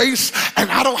in grace and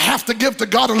I don't have to give to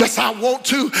God unless I want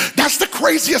to, that's the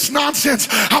craziest nonsense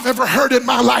I've ever heard in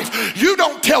my life. You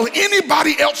don't tell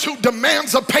anybody else who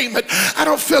demands a payment, I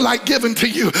don't feel like giving to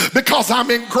you because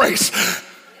I'm in grace.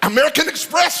 American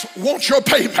Express wants your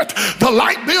payment. The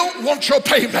light bill wants your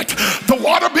payment. The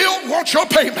water bill wants your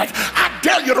payment. I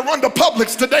dare you to run to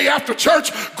Publix today after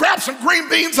church, grab some green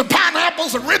beans and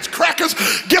pineapples and Ritz crackers,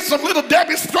 get some Little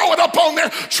Debbie's, throw it up on there,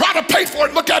 try to pay for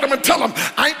it, look at them and tell them,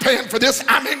 I ain't paying for this,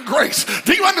 I'm in grace.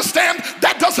 Do you understand?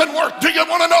 That doesn't work. Do you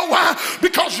want to know why?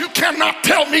 Because you cannot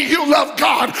tell me you love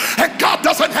God and God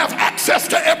doesn't have access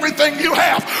to everything you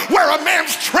have. Where a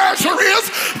man's treasure is,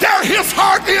 there his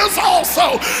heart is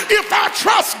also. If I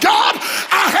trust God,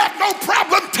 I have no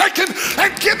problem taking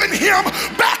and giving him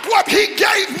back what he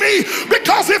gave me,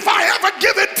 because if I ever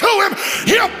give it to him,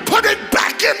 he'll put it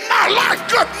back in my life.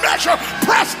 Good measure,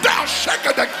 pressed down,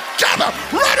 shaken together,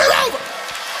 run it over.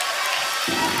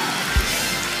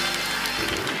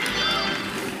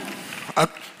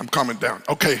 I'm calming down.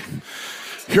 Okay,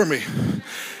 hear me.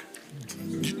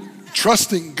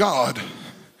 Trusting God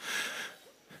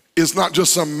is not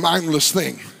just some mindless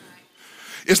thing.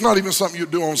 It's not even something you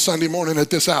do on Sunday morning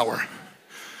at this hour.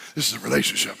 This is a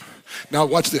relationship. Now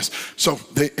watch this. So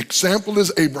the example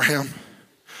is Abraham.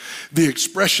 The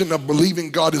expression of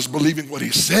believing God is believing what he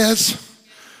says,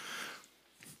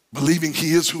 believing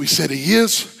he is who he said he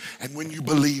is. And when you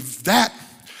believe that,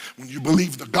 when you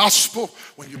believe the gospel,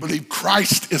 when you believe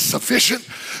Christ is sufficient,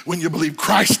 when you believe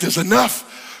Christ is enough,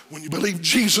 when you believe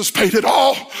Jesus paid it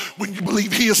all, when you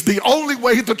believe he is the only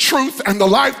way, the truth, and the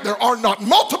life, there are not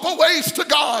multiple ways to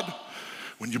God.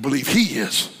 When you believe he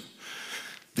is,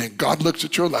 then God looks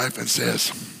at your life and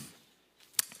says,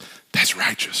 that's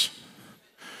righteous.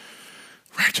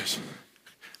 Righteous.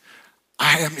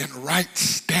 I am in right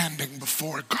standing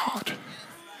before God.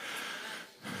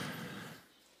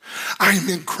 I am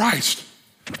in Christ.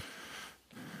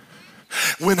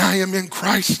 When I am in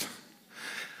Christ,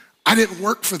 I didn't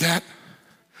work for that.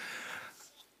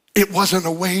 It wasn't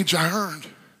a wage I earned.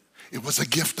 It was a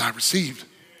gift I received,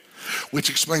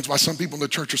 which explains why some people in the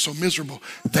church are so miserable.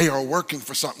 They are working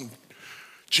for something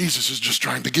Jesus is just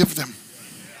trying to give them.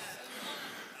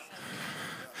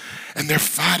 And they're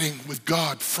fighting with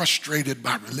God, frustrated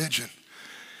by religion,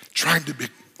 trying to be,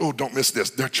 oh, don't miss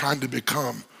this. They're trying to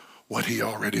become what he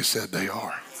already said they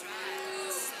are.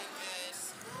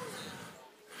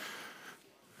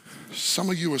 Some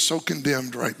of you are so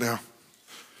condemned right now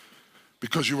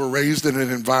because you were raised in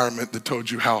an environment that told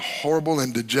you how horrible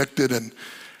and dejected and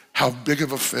how big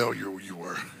of a failure you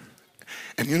were.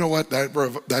 And you know what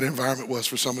that environment was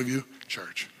for some of you?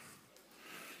 Church.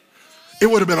 It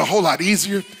would have been a whole lot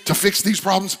easier to fix these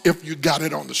problems if you got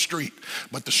it on the street.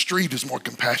 But the street is more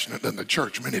compassionate than the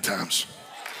church many times.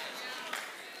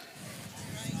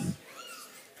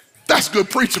 That's good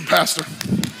preaching, Pastor.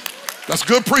 That's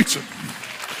good preaching.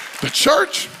 The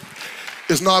church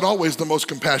is not always the most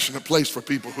compassionate place for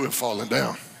people who have fallen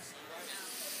down.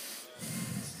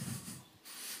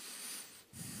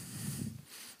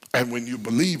 And when you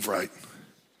believe right,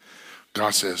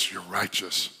 God says you're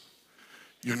righteous.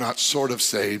 You're not sort of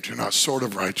saved. You're not sort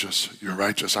of righteous. You're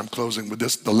righteous. I'm closing with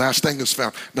this. The last thing is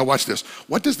found. Now watch this.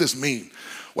 What does this mean?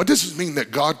 What does it mean that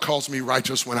God calls me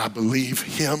righteous when I believe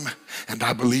him and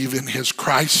I believe in his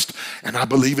Christ and I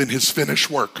believe in his finished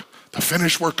work? The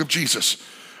finished work of Jesus.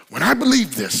 When I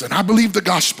believe this and I believe the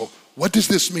gospel, what does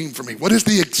this mean for me? What is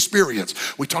the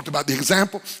experience? We talked about the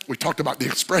example. We talked about the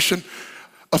expression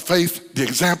of faith, the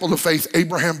example of faith,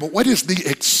 Abraham. But what is the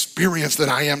experience that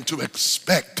I am to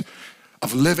expect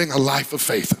of living a life of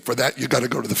faith? For that, you got to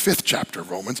go to the 5th chapter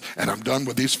of Romans. And I'm done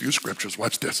with these few scriptures.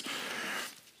 Watch this.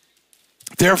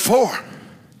 Therefore,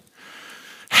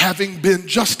 having been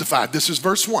justified, this is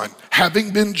verse 1,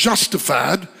 having been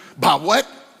justified by what?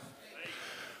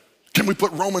 Can we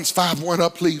put Romans 5:1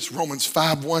 up, please? Romans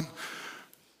 5:1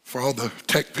 for all the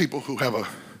tech people who have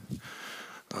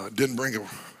didn't bring a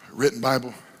written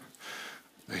Bible.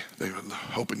 They were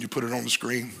hoping you put it on the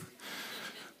screen.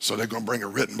 So they're going to bring a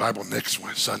written Bible next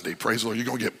Sunday. Praise the Lord. You're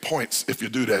going to get points if you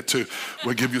do that too.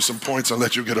 We'll give you some points and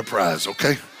let you get a prize,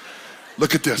 okay?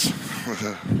 Look at this.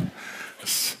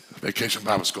 Vacation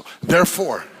Bible School.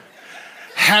 Therefore,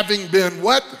 having been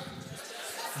what?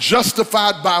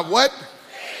 Justified by what?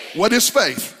 What is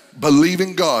faith?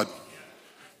 Believing God.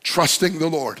 Trusting the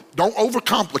Lord. Don't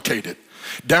overcomplicate it.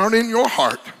 Down in your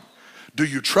heart, do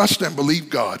you trust and believe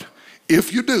God?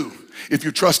 If you do, if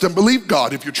you trust and believe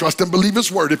God, if you trust and believe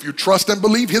His word, if you trust and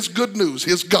believe His good news,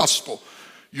 His gospel,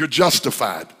 you're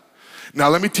justified. Now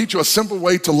let me teach you a simple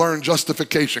way to learn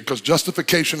justification, because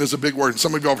justification is a big word, and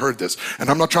some of you have heard this, and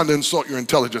I'm not trying to insult your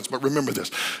intelligence, but remember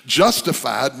this.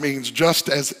 Justified means just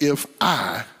as if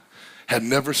I had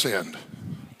never sinned.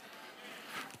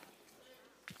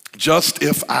 Just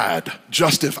if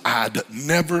I'd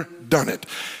never done it.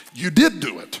 You did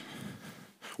do it.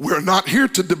 We're not here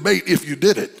to debate if you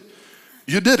did it.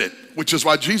 You did it, which is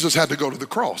why Jesus had to go to the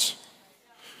cross.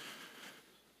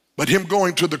 But Him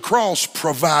going to the cross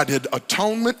provided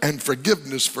atonement and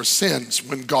forgiveness for sins.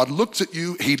 When God looks at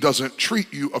you, He doesn't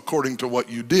treat you according to what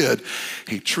you did.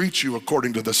 He treats you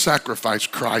according to the sacrifice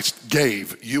Christ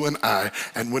gave you and I.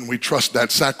 And when we trust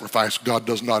that sacrifice, God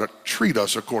does not treat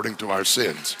us according to our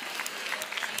sins.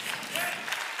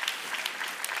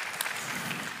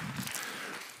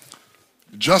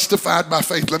 Justified by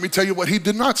faith. Let me tell you what He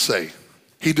did not say.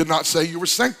 He did not say you were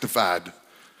sanctified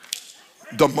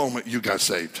the moment you got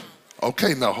saved.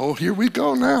 Okay, now here we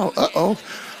go now.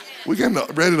 We're getting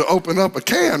ready to open up a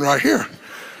can right here.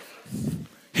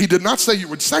 He did not say you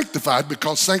were sanctified,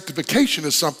 because sanctification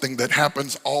is something that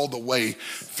happens all the way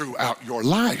throughout your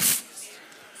life.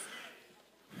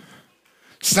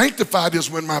 Sanctified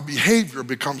is when my behavior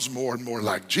becomes more and more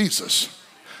like Jesus.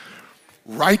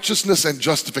 Righteousness and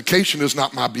justification is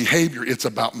not my behavior, it's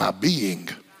about my being.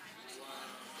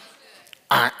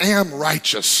 I am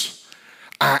righteous.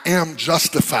 I am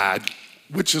justified,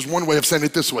 which is one way of saying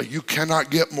it this way. You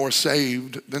cannot get more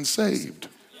saved than saved.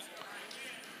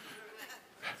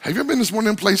 Have you ever been to one of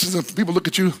them places and people look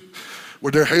at you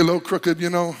with their halo crooked, you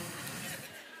know?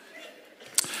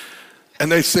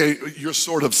 And they say, you're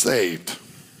sort of saved.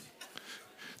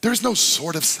 There's no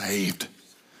sort of saved.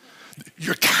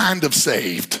 You're kind of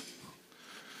saved.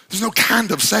 There's no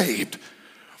kind of saved.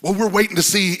 Well, we're waiting to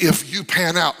see if you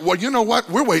pan out. Well, you know what?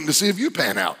 We're waiting to see if you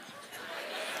pan out.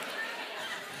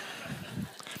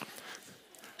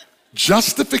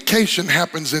 Justification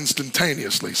happens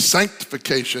instantaneously.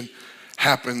 Sanctification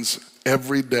happens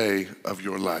every day of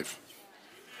your life.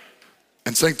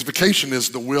 And sanctification is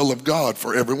the will of God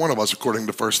for every one of us, according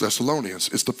to 1 Thessalonians.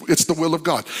 It's the will of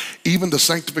God, even the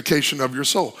sanctification of your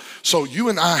soul. So you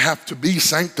and I have to be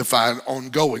sanctified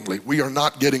ongoingly. We are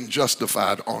not getting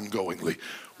justified ongoingly.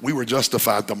 We were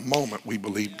justified the moment we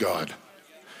believed God.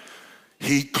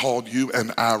 He called you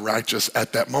and I righteous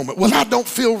at that moment. Well, I don't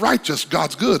feel righteous.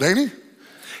 God's good, ain't He?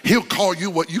 He'll call you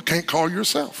what you can't call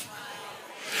yourself.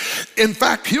 In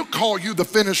fact, He'll call you the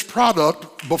finished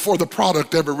product before the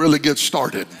product ever really gets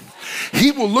started. He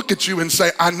will look at you and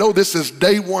say, I know this is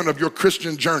day one of your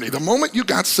Christian journey. The moment you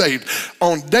got saved,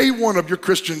 on day one of your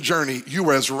Christian journey, you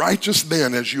were as righteous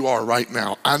then as you are right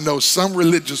now. I know some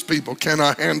religious people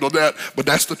cannot handle that, but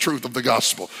that's the truth of the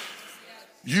gospel.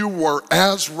 You were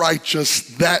as righteous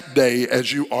that day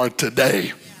as you are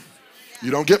today. You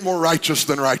don't get more righteous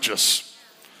than righteous.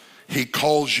 He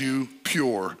calls you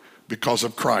pure because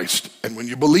of Christ. And when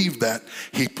you believe that,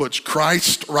 He puts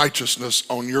Christ's righteousness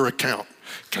on your account.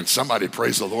 Can somebody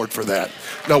praise the Lord for that?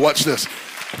 Now watch this.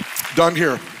 Done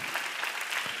here.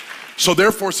 So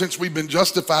therefore, since we've been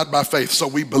justified by faith, so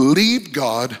we believe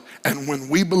God, and when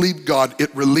we believe God,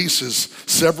 it releases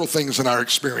several things in our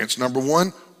experience. Number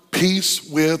one, peace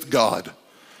with God.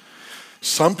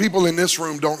 Some people in this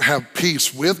room don't have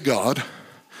peace with God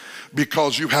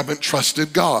because you haven't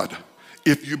trusted God.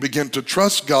 If you begin to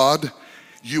trust God,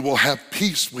 you will have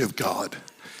peace with God.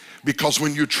 Because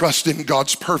when you trust in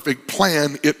God's perfect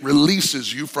plan, it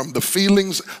releases you from the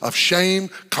feelings of shame,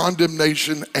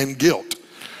 condemnation, and guilt.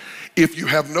 If you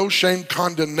have no shame,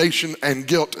 condemnation, and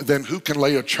guilt, then who can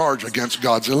lay a charge against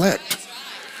God's elect?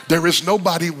 There is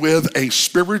nobody with a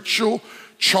spiritual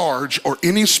charge or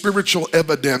any spiritual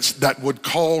evidence that would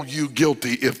call you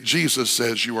guilty if Jesus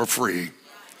says you are free.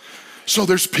 So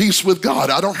there's peace with God.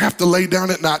 I don't have to lay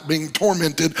down at night being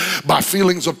tormented by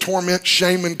feelings of torment,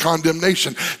 shame, and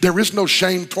condemnation. There is no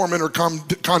shame, torment, or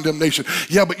condemnation.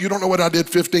 Yeah, but you don't know what I did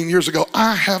 15 years ago.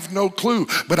 I have no clue,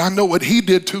 but I know what he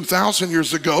did 2,000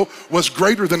 years ago was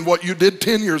greater than what you did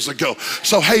 10 years ago.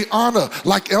 So hey, Anna,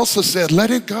 like Elsa said,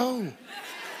 let it go.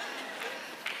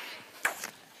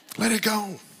 Let it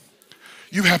go.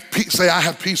 You have peace. Say, I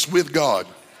have peace with God.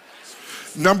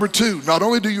 Number two, not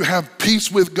only do you have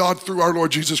peace with God through our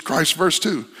Lord Jesus Christ, verse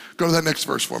 2. Go to that next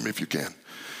verse for me if you can.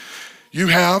 You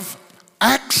have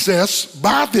access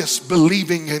by this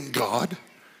believing in God,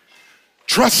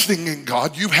 trusting in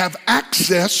God. You have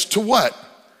access to what?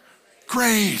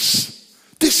 Grace.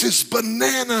 This is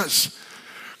bananas.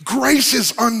 Grace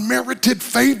is unmerited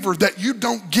favor that you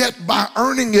don't get by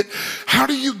earning it. How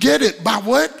do you get it? By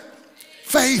what?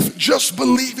 Faith. Just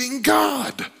believing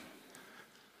God.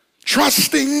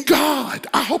 Trusting God.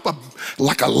 I hope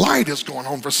like a light is going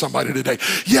on for somebody today.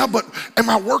 Yeah, but am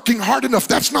I working hard enough?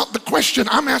 That's not the question.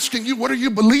 I'm asking you, what are you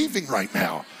believing right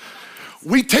now?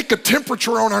 We take a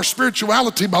temperature on our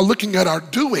spirituality by looking at our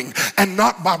doing and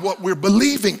not by what we're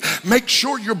believing. Make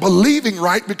sure you're believing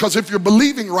right, because if you're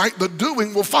believing right, the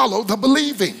doing will follow the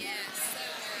believing.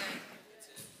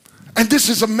 And this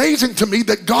is amazing to me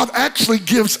that God actually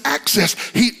gives access.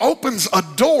 He opens a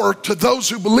door to those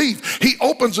who believe. He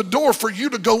opens a door for you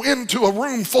to go into a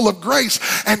room full of grace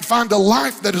and find a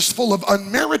life that is full of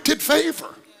unmerited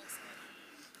favor.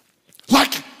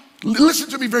 Like, listen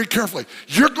to me very carefully.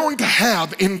 You're going to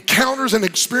have encounters and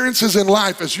experiences in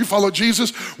life as you follow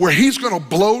Jesus where he's going to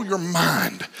blow your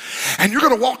mind. And you're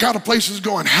going to walk out of places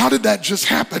going, how did that just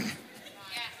happen?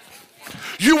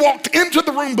 You walked into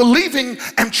the room believing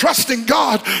and trusting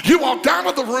God. You walked out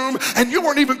of the room and you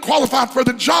weren't even qualified for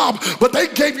the job, but they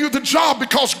gave you the job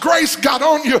because grace got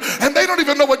on you, and they don't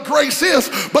even know what grace is,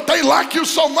 but they like you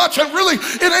so much, and really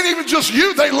it ain't even just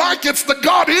you they like, it's the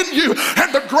God in you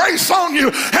and the grace on you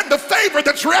and the favor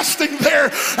that's resting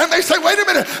there. And they say, wait a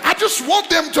minute, I just want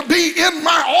them to be in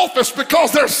my office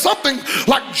because there's something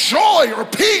like joy or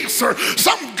peace or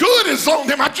something good is on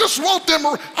them. I just want them.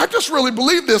 I just really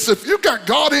believe this. If you got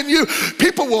God in you,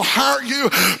 people will hire you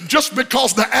just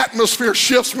because the atmosphere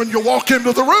shifts when you walk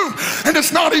into the room. And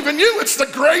it's not even you, it's the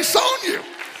grace on you.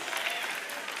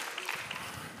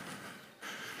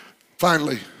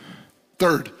 Finally,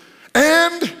 third,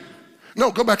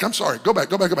 go back.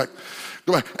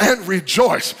 And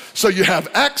rejoice. So you have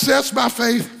access by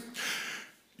faith,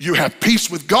 you have peace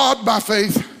with God by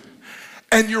faith,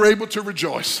 and you're able to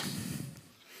rejoice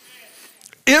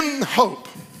in hope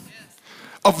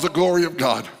of the glory of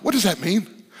God. What does that mean?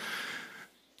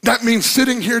 That means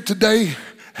sitting here today,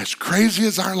 as crazy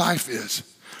as our life is,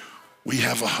 we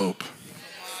have a hope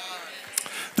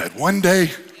that one day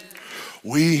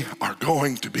we are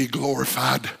going to be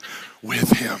glorified with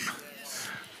him.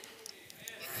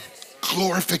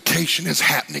 Glorification is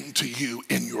happening to you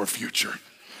in your future.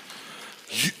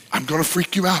 I'm going to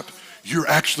freak you out. You're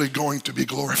actually going to be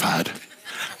glorified.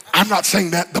 I'm not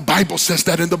saying that. The Bible says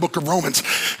that in the book of Romans.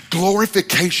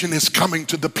 Glorification is coming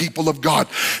to the people of God.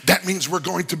 That means we're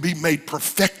going to be made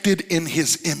perfected in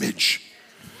his image.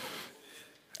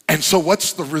 And so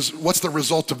what's the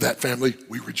result of that, family?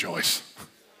 We rejoice.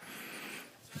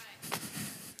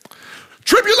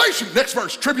 Tribulation, next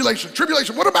verse,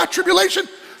 tribulation. What about tribulation?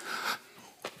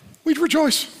 We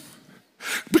rejoice.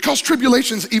 Because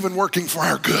tribulation's even working for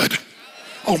our good.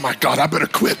 Oh my God, I better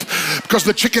quit because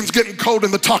the chicken's getting cold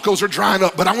and the tacos are drying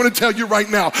up. But I want to tell you right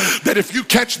now that if you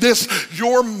catch this,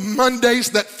 your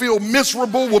Mondays that feel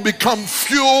miserable will become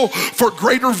fuel for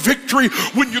greater victory.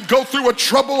 When you go through a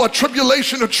trouble, a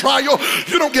tribulation, a trial,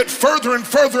 you don't get further and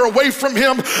further away from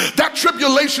him. That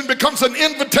tribulation becomes an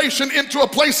invitation into a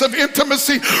place of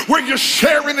intimacy where you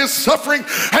share in his suffering.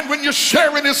 And when you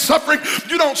share in his suffering,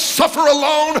 you don't suffer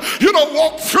alone. You don't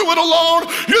walk through it alone.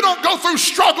 You don't go through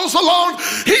struggles alone.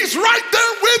 He's right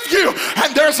there with you.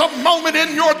 And there's a moment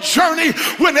in your journey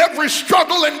when every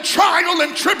struggle and trial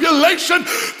and tribulation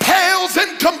pales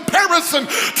in comparison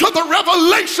to the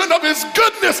revelation of his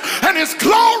goodness and his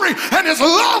glory and his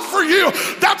love for you.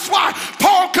 That's why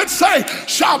Paul could say,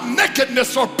 shall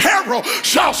nakedness or peril,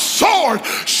 shall sword,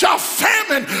 shall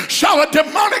famine, shall a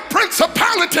demonic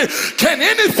principality, can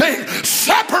anything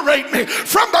separate me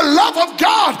from the love of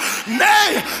God?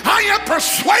 Nay, I am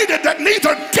persuaded that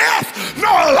neither death,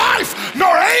 nor life,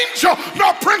 nor angel,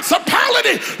 nor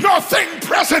principality, nor thing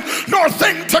present, nor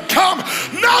thing to come,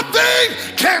 nothing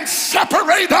can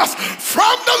separate us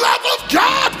from the love of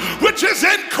God which is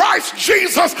in Christ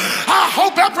Jesus. I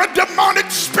hope every demonic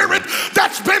spirit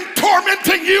that's been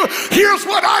tormenting telling you, here's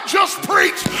what I just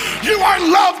preached. You are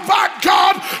loved by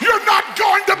God. You're not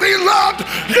going to be loved.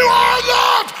 You are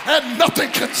loved, and nothing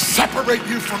can separate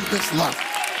you from this love.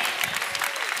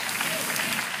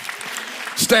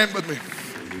 Stand with me.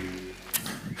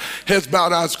 Heads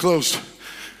bowed, eyes closed.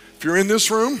 If you're in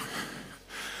this room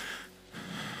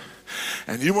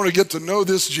and you want to get to know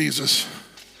this Jesus,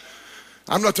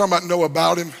 I'm not talking about know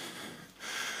about him.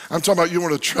 I'm talking about you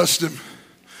want to trust him,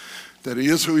 that he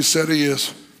is who he said he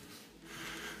is,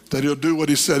 that he'll do what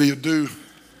he said he'll do,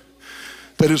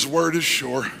 that his word is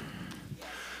sure,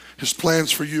 his plans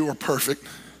for you are perfect,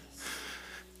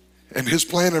 and his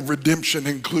plan of redemption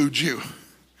includes you.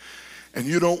 And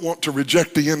you don't want to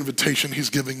reject the invitation he's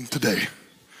giving today.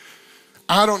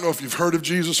 I don't know if you've heard of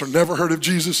Jesus or never heard of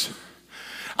Jesus.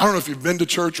 I don't know if you've been to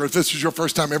church or if this is your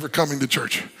first time ever coming to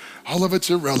church. All of it's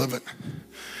irrelevant.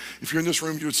 If you're in this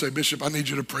room, you would say, Bishop, I need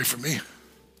you to pray for me.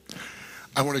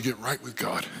 I want to get right with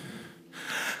God.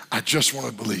 I just want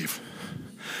to believe.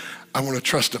 I want to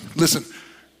trust him. Listen,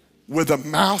 with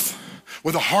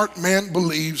a heart man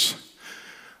believes,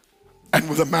 and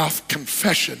with a mouth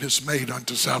confession is made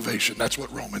unto salvation. That's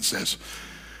what Romans says.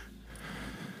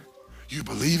 You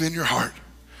believe in your heart,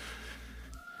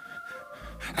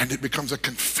 and it becomes a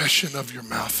confession of your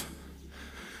mouth,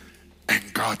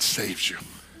 and God saves you.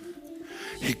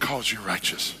 He calls you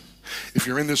righteous. If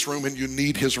you're in this room and you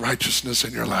need his righteousness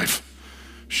in your life,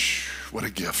 what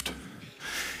a gift.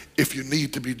 If you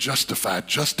need to be justified,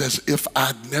 just as if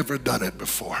I'd never done it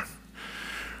before.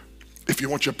 If you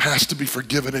want your past to be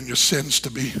forgiven and your sins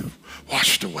to be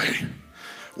washed away.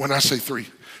 When I say three,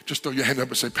 just throw your hand up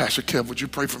and say, Pastor Kev, would you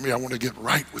pray for me? I want to get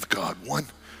right with God. 1,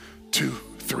 2,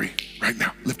 3. Right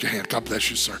now, lift your hand. God bless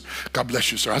you, sir. God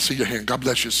bless you, sir. I see your hand. God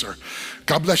bless you, sir.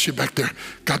 God bless you back there.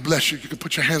 God bless you. You can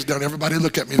put your hands down. Everybody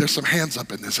look at me. There's some hands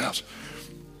up in this house.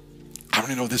 How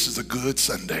many know this is a good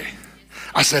Sunday?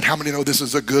 I said, how many know this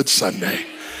is a good Sunday?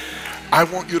 I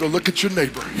want you to look at your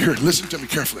neighbor. Here, listen to me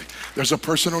carefully. There's a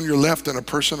person on your left and a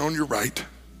person on your right.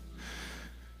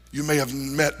 You may have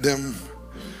met them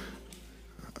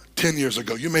 10 years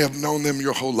ago. You may have known them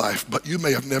your whole life, but you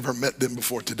may have never met them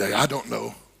before today. I don't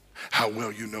know how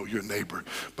well you know your neighbor,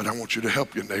 but I want you to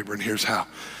help your neighbor, and here's how.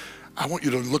 I want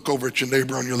you to look over at your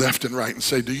neighbor on your left and right and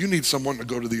say, do you need someone to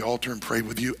go to the altar and pray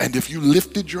with you? And if you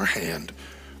lifted your hand,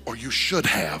 or you should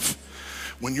have,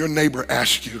 when your neighbor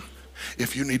asks you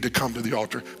if you need to come to the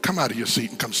altar, come out of your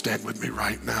seat and come stand with me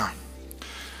right now.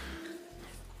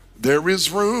 There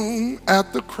is room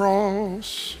at the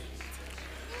cross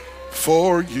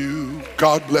for you.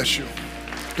 God bless you.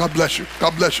 God bless you.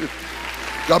 God bless you.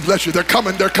 God bless you. They're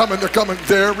coming. They're coming. They're coming.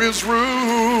 There is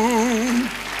room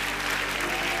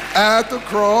at the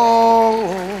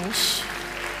cross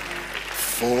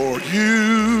for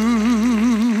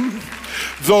you.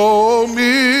 Though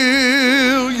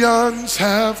millions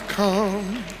have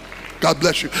come. God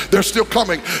bless you. They're still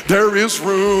coming. There is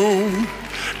room.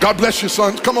 God bless you,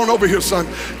 son. Come on over here, son.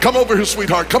 Come over here,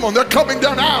 sweetheart. Come on. They're coming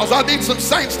down aisles. I need some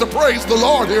saints to praise the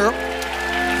Lord here.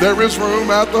 There is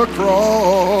room at the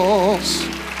cross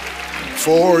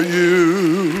for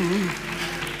you.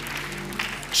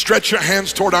 Stretch your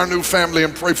hands toward our new family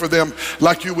and pray for them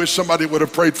like you wish somebody would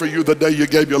have prayed for you the day you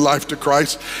gave your life to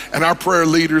Christ. And our prayer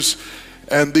leaders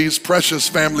and these precious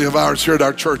family of ours here at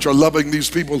our church are loving these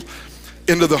people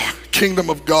into the kingdom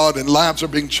of God, and lives are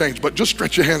being changed. But just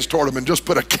stretch your hands toward them and just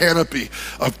put a canopy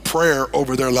of prayer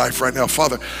over their life right now.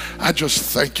 Father, I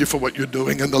just thank you for what you're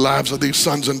doing in the lives of these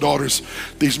sons and daughters,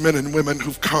 these men and women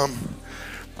who've come.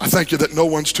 I thank you that no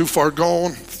one's too far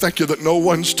gone. Thank you that no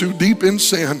one's too deep in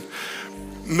sin.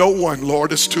 No one,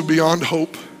 Lord, is too beyond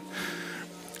hope.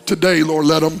 Today, Lord,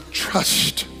 let them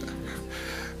trust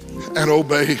and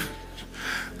obey.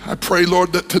 I pray,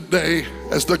 Lord, that today,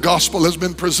 as the gospel has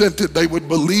been presented, they would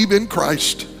believe in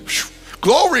Christ.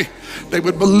 Glory! They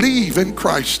would believe in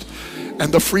Christ,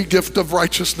 and the free gift of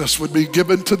righteousness would be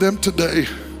given to them today.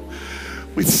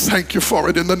 We thank you for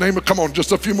it in the name of, come on,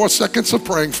 just a few more seconds of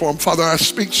praying for them. Father, I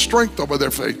speak strength over their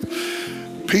faith,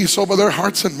 peace over their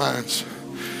hearts and minds.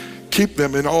 Keep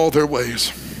them in all their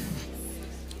ways.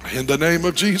 In the name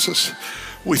of Jesus,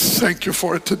 we thank you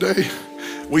for it today.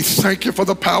 We thank you for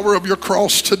the power of your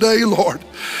cross today, Lord.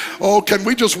 Oh, can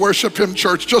we just worship him,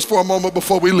 church, just for a moment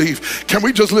before we leave? Can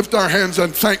we just lift our hands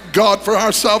and thank God for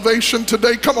our salvation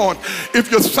today? Come on,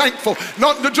 if you're thankful.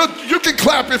 You can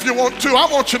clap if you want to. I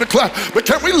want you to clap. But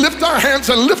can we lift our hands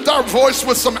and lift our voice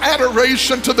with some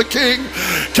adoration to the King?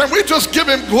 Can we just give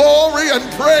him glory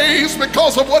and praise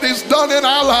because of what he's done in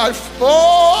our life?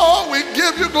 Oh, we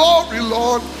give you glory,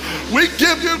 Lord. We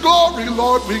give you glory,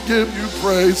 Lord. We give you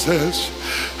praises.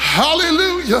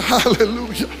 Hallelujah,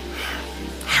 hallelujah.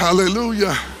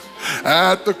 Hallelujah.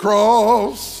 At the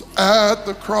cross,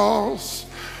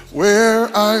 where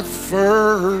I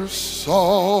first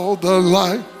saw the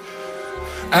light,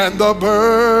 and the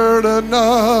burden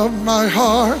of my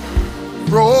heart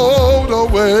rolled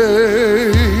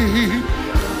away.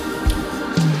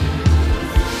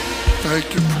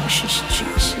 Thank you, precious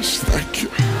Jesus. Thank you.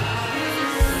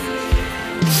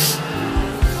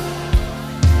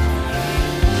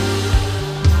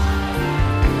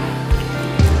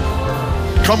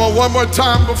 Come on, one more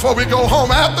time before we go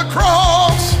home. At the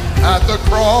cross,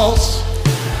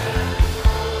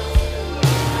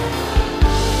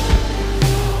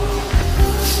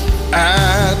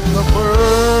 and the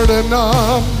burden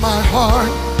of my heart,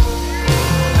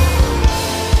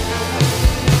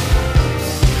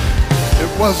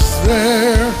 it was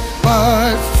there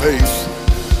by faith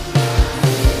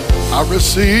I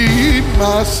received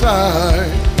my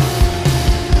sight.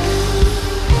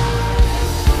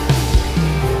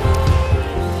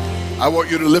 I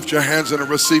want you to lift your hands in a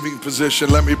receiving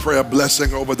position. Let me pray a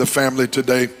blessing over the family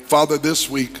today. Father, this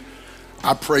week,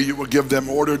 I pray you will give them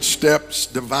ordered steps,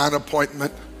 divine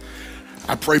appointment.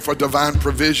 I pray for divine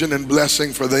provision and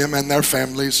blessing for them and their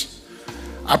families.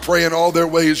 I pray in all their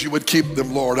ways you would keep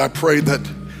them, Lord. I pray that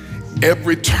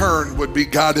every turn would be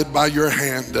guided by your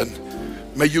hand,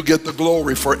 and may you get the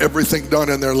glory for everything done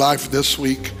in their life this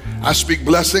week. I speak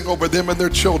blessing over them and their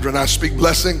children. I speak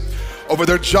blessing over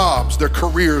their jobs, their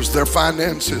careers, their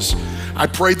finances. I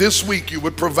pray this week you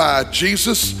would provide.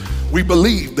 Jesus, we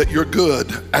believe that you're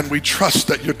good, and we trust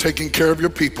that you're taking care of your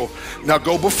people. Now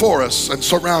go before us and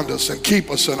surround us and keep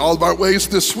us in all of our ways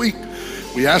this week.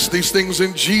 We ask these things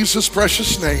in Jesus'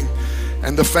 precious name.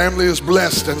 And the family is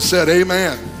blessed and said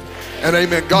amen and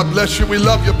amen. God bless you. We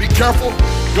love you. Be careful.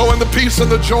 Go in the peace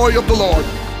and the joy of the Lord.